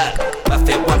light it up. Puff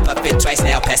it once, puff it twice,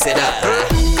 now pass it up.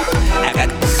 I got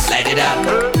to light it up.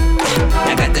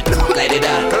 I got to light it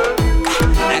up.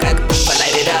 I got to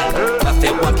light it up. Puff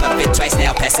it once, puff it twice,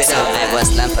 now pass it up. So I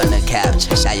was lamp on the couch,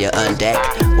 Shia on deck.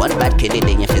 One bad kitty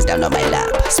laying face down on my lap.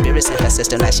 Spirits in her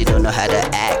system, now she don't know how to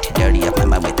act. Dirty up my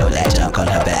mind with all that junk on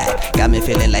her back. Got me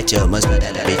feeling like Joe must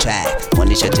better be track.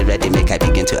 Money shot ready, make I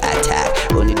begin to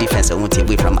attack. Only defense I won't take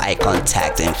away from eye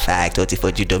contact. In fact, what if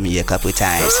you do me a couple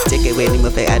times? Take away me my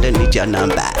I don't need your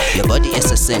number. Your body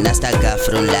is a sin, that's that guy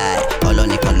from lie. All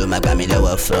on it can look my me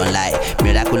lower from lie.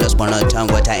 Miraculous born on tongue,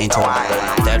 water into wine.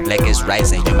 Third leg is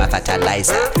rising, you my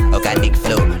fertilizer. Organic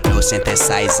flow, no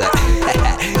synthesizer.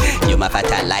 You my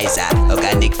fertilizer.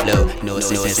 Organic flow, no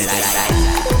synthesizer. knows that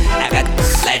I got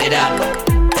light it up.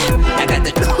 I got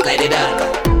the light it up.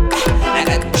 I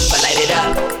got light it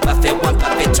up. Puff it once,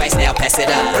 puff it twice, now pass it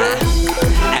up.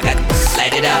 I got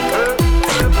light it up.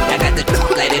 I got the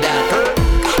light it up.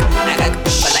 I got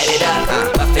light it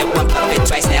up. Puff it once, puff it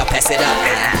twice, now pass it up.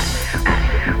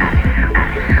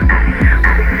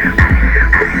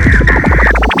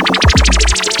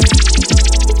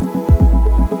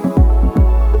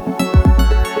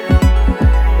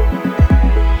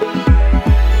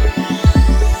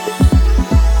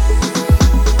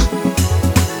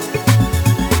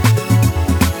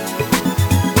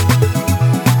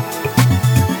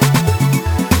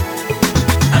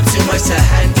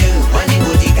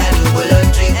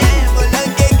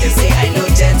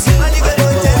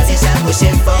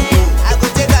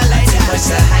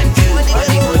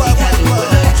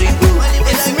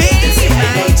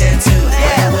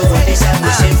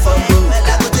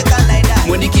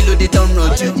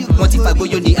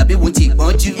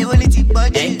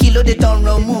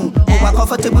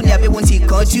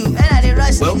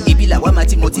 Well, it be like one my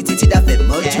team titi that fed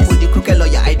merge you with the crooked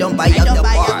lawyer. I don't buy out the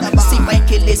bar. See fine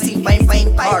killers, see fine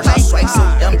cars. I strike so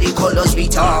dumb they call us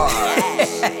retards.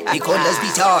 They call us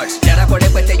retards. Jara kore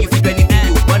kwete you fit anything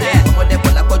you want. Come on, them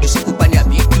pull up, you see who pan your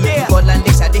beat. Call and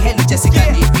they say they hell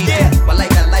Jessica the beat. But like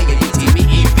that lie, you tell me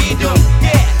if you don't.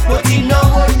 Moti no,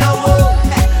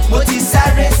 moti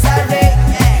sare.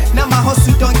 Now my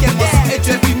hustle don't get much. It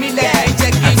will be me like I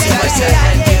check in.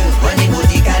 Money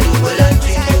moti kalu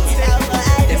bolondri.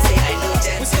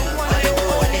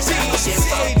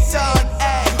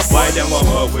 Why them want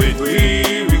fuck with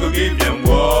we go give them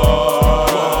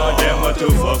war. Them want to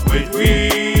fuck with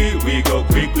we go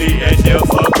quickly and they'll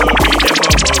fuckery. Them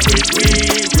want fuck with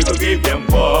we go give them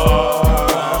war.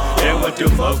 Them want to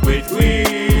fuck with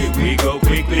we go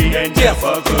quickly and they'll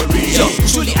fuckery. Yo,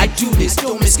 truly I do this,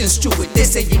 don't misconstrue it. They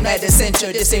say United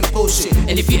Center, this ain't bullshit.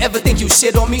 And if you ever think you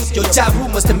shit on me, your Jaru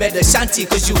must have met Ashanti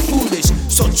cause you foolish.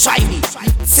 So try me,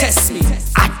 test me.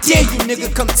 I dare you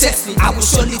nigga come test me. I will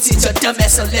surely teach a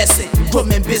dumbass a lesson. Grown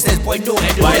business, boy, no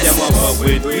adolescence. Why them want fuck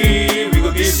with we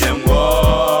go give them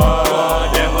war.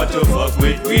 Them want to fuck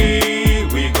with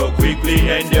we go quickly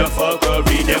and they'll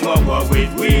fuckery. Them want fuck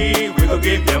with we go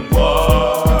give them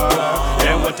war.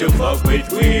 Them want to fuck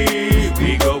with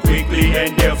we go quickly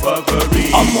and they'll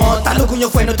fuckery. Ọmọ ta ló gúnyán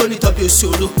fún ẹnu tó ní tọ́bi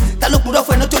òṣòro, ta ló purọ́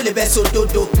fún ẹnu tó lè bẹ́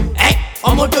sódodo.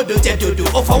 Ọmọ dodo jẹ dodo,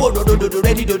 ó fọwọ́ rodododo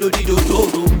rẹ́dí dodo di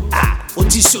dodoro. O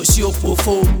ti ṣòṣì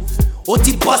òfófó, o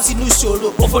ti bọ́ sínú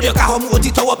ṣòro, o forí ọkà ọmú, o ti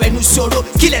tọwọ́ bẹnu ṣòro.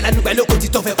 Kílẹ̀ lánàá pẹ̀lú kò ti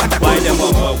tọ́ fẹ́ pátákó. Why them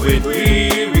want fuck with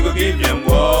we go give them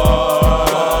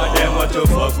war. Them want to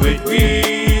fuck with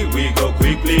we go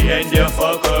quickly and they'll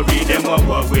fuckery. Them want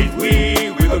fuck with we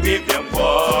go give them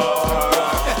war.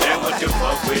 Them want to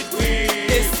fuck with we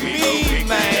go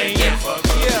quickly and they'll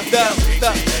fuckery.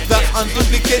 The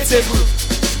unduplicatable,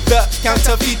 the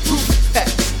counterfeit proof.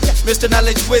 Mr.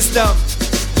 Knowledge Wisdom,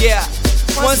 yeah.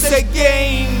 Once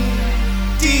again,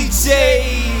 DJ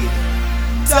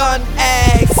Don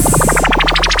X,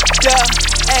 the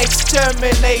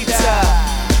Exterminator.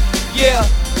 Yeah,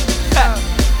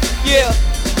 yeah.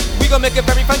 We gon' make it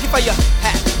very funky for you.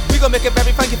 We gon' make it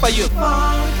very funky for you.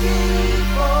 Funky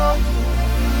for you.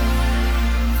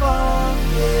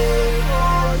 Funky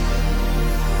for you.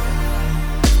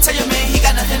 Tell your man he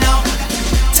got nothing on.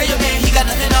 Tell your man he got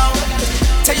nothing on.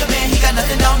 Tell your man he got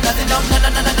nothing on, nothing on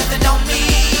me.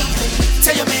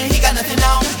 Tell your man he got nothing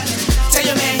on. Tell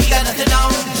your man he got nothing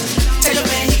on. Tell your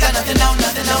man he got nothing on,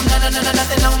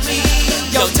 nothing on me.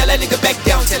 Yo, tell that nigga back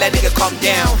down, tell that nigga calm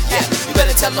down. Yeah, you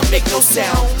better tell him make no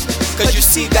sound. Cause you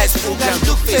see guys program,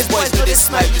 look face boys do they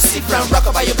smile. You see brown rock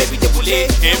about your baby, they will lay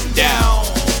him down.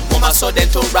 Mama saw them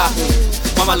to Rahu.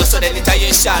 Mama lo saw them Italian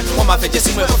shanu. Mama fẹ́ jẹ́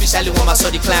sí mọ́ officially, mama saw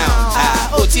the clown.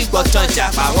 Ó ti gbọ́ tán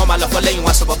japa, wọ́n máa lọ fọ́ lẹ́yìn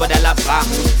wọn sọ bọ́bọ́ dá lápá.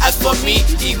 As for me,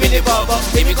 ìgbélé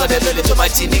bọ́bọ́, èmi kọ́ dẹ̀ lólè tó máa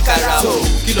jí ní kára. So,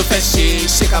 kí ló fẹ́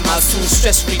ṣe ká máa sùn,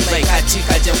 stress free like kájí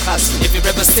ká jẹun ká sùn. If you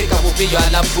ever sick, I will be your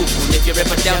alabubu. If you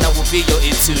ever down, I will be your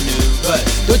Itunu. But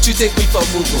don't you take me for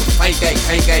mugu. Fine guy,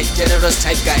 kind guy, generous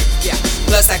type guy. Yeah,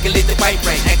 plus I can lead the pipe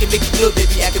right. I can make you glow,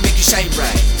 baby, I can make you shine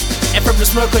bright. And from the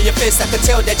smirk on your face, I can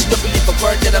tell that you don't believe a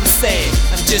word that I'm saying.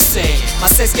 I'm just saying,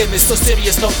 my sex game is so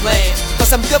serious, no playing.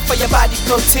 Cause I'm good for your body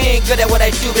protein, good at what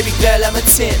I do, baby girl, I'm a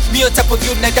 10. Me on top of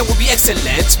you, now that would be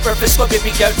excellent. Perfect score,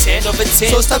 baby girl, 10 over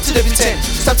 10. So stop to the pretend,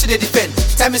 stop to the defend.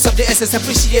 Time is of the essence,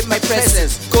 appreciate my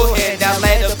presence. Go ahead, now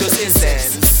light up those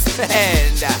incense.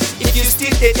 And if if you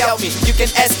still they doubt me, you can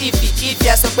ask Ify. If you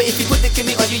but if you put the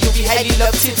killing on you, you'll be highly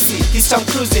love tipsy. He's Tom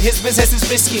Cruise, his business is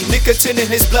risky. Nicotine in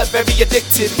his blood, very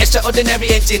addictive. Extraordinary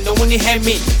engine, no one hand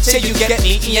me. Say you get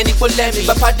me, and equal me.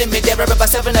 But pardon me, there are about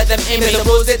 7 of them aiming. The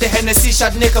Rose, the Hennessy,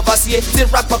 Chardonnay, Cavassier. The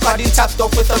rock Bacardi topped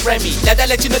off with a Remy. Now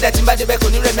that let you know that in body back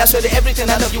when you Remy, I swear that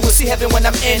everything I love you will see heaven when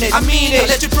I'm in it. I mean it.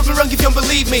 I'll let you prove me wrong if you don't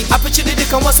believe me. Opportunity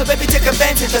come once, so baby take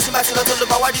advantage. Doesn't matter, not all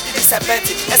about why you did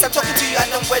disadvantage. As I'm talking to you, I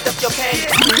know where up your pain.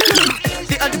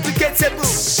 The unduplicatable,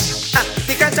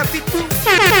 the ganja people.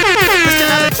 Mr.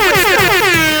 Knowledge Twister.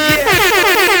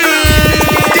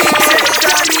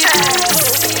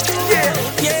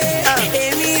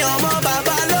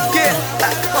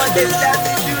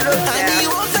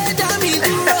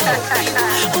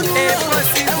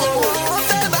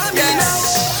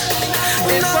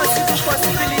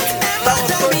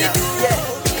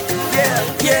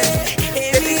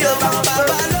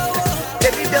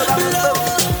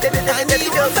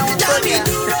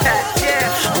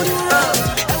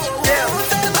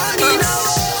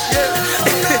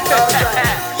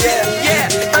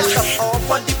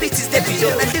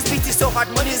 And this beat is so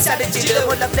hard, money inside the jail.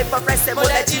 All of them for rice and more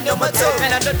that you know moto.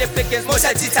 And I know the flickers, most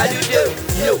I tell you do.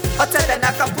 No, hotter than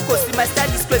Acapulco, see my style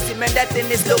is crazy, man, that thing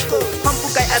is loco. Humble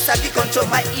guy, as I control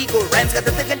my ego. Rhymes got the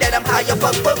thinking that I'm high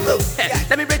above Bogo.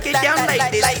 Let me break it down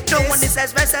like this. No one is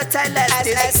as versatile as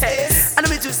this. I know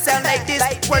it to sound like this.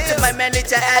 Word to my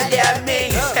manager, Ali, I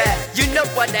mean. You know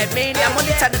what I mean. I'm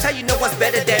only trying to tell you no one's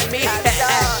better than me.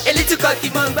 A little cocky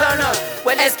man burner.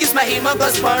 Well, excuse my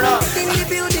humongous burner. In the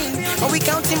building, and we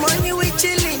counting money, we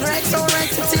chilling. Right, so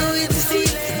right until we see.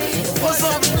 What's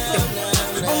up?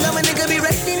 Oh, my nigga be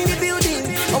right in the building,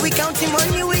 and we counting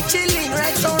money, we chilling.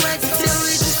 Right, so right until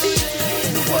we see.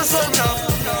 What's up now?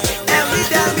 Every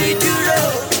time we do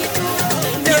roll.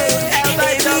 No,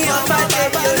 every time we party,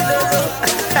 you know.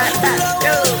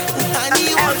 No,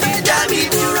 every time we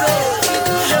do roll.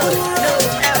 No,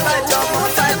 every time we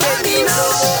party, you know.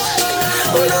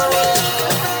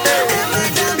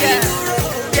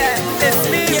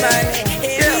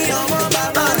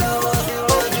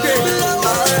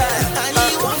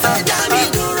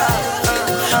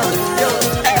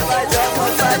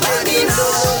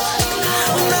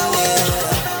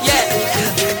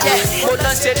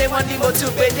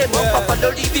 Papa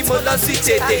lórí bí mo lọ sí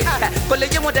tètè. Kò lè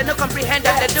yé wọn dẹ̀ no comprehend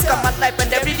and they look at my life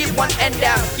and they really want end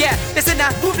down. Yeah, listen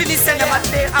now, who really send them out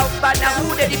there out bad now,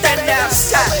 who they defend them?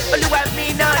 Olúwa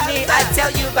mi náà ni, I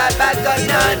tell you bàbá gan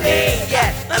náà ni.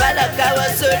 Yeah, bàbá lọ káwọ́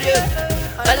sórí o,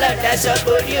 ọlọ́dà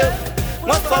ṣọ́gbórí o.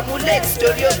 Wọ́n formulate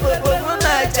story o, gbogbo wọn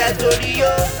máa jà torí o.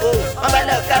 Wọ́n bá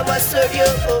lọ káwọ́ sórí o,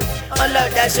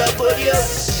 ọlọ́dà ṣọ́gbórí o.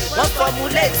 Wọ́n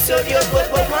formulate story o,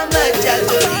 gbogbo wọn máa jà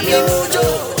torí o.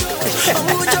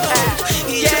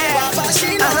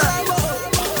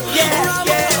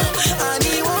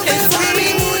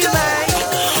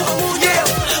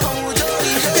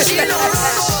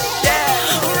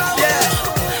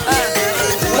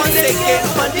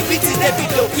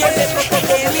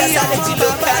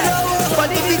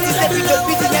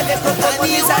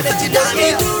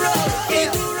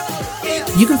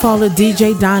 You can follow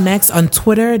DJ Don X on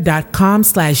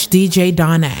twitter.com/DJ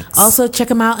Don X. Also check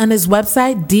him out on his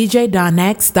website,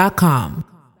 djdonx.com.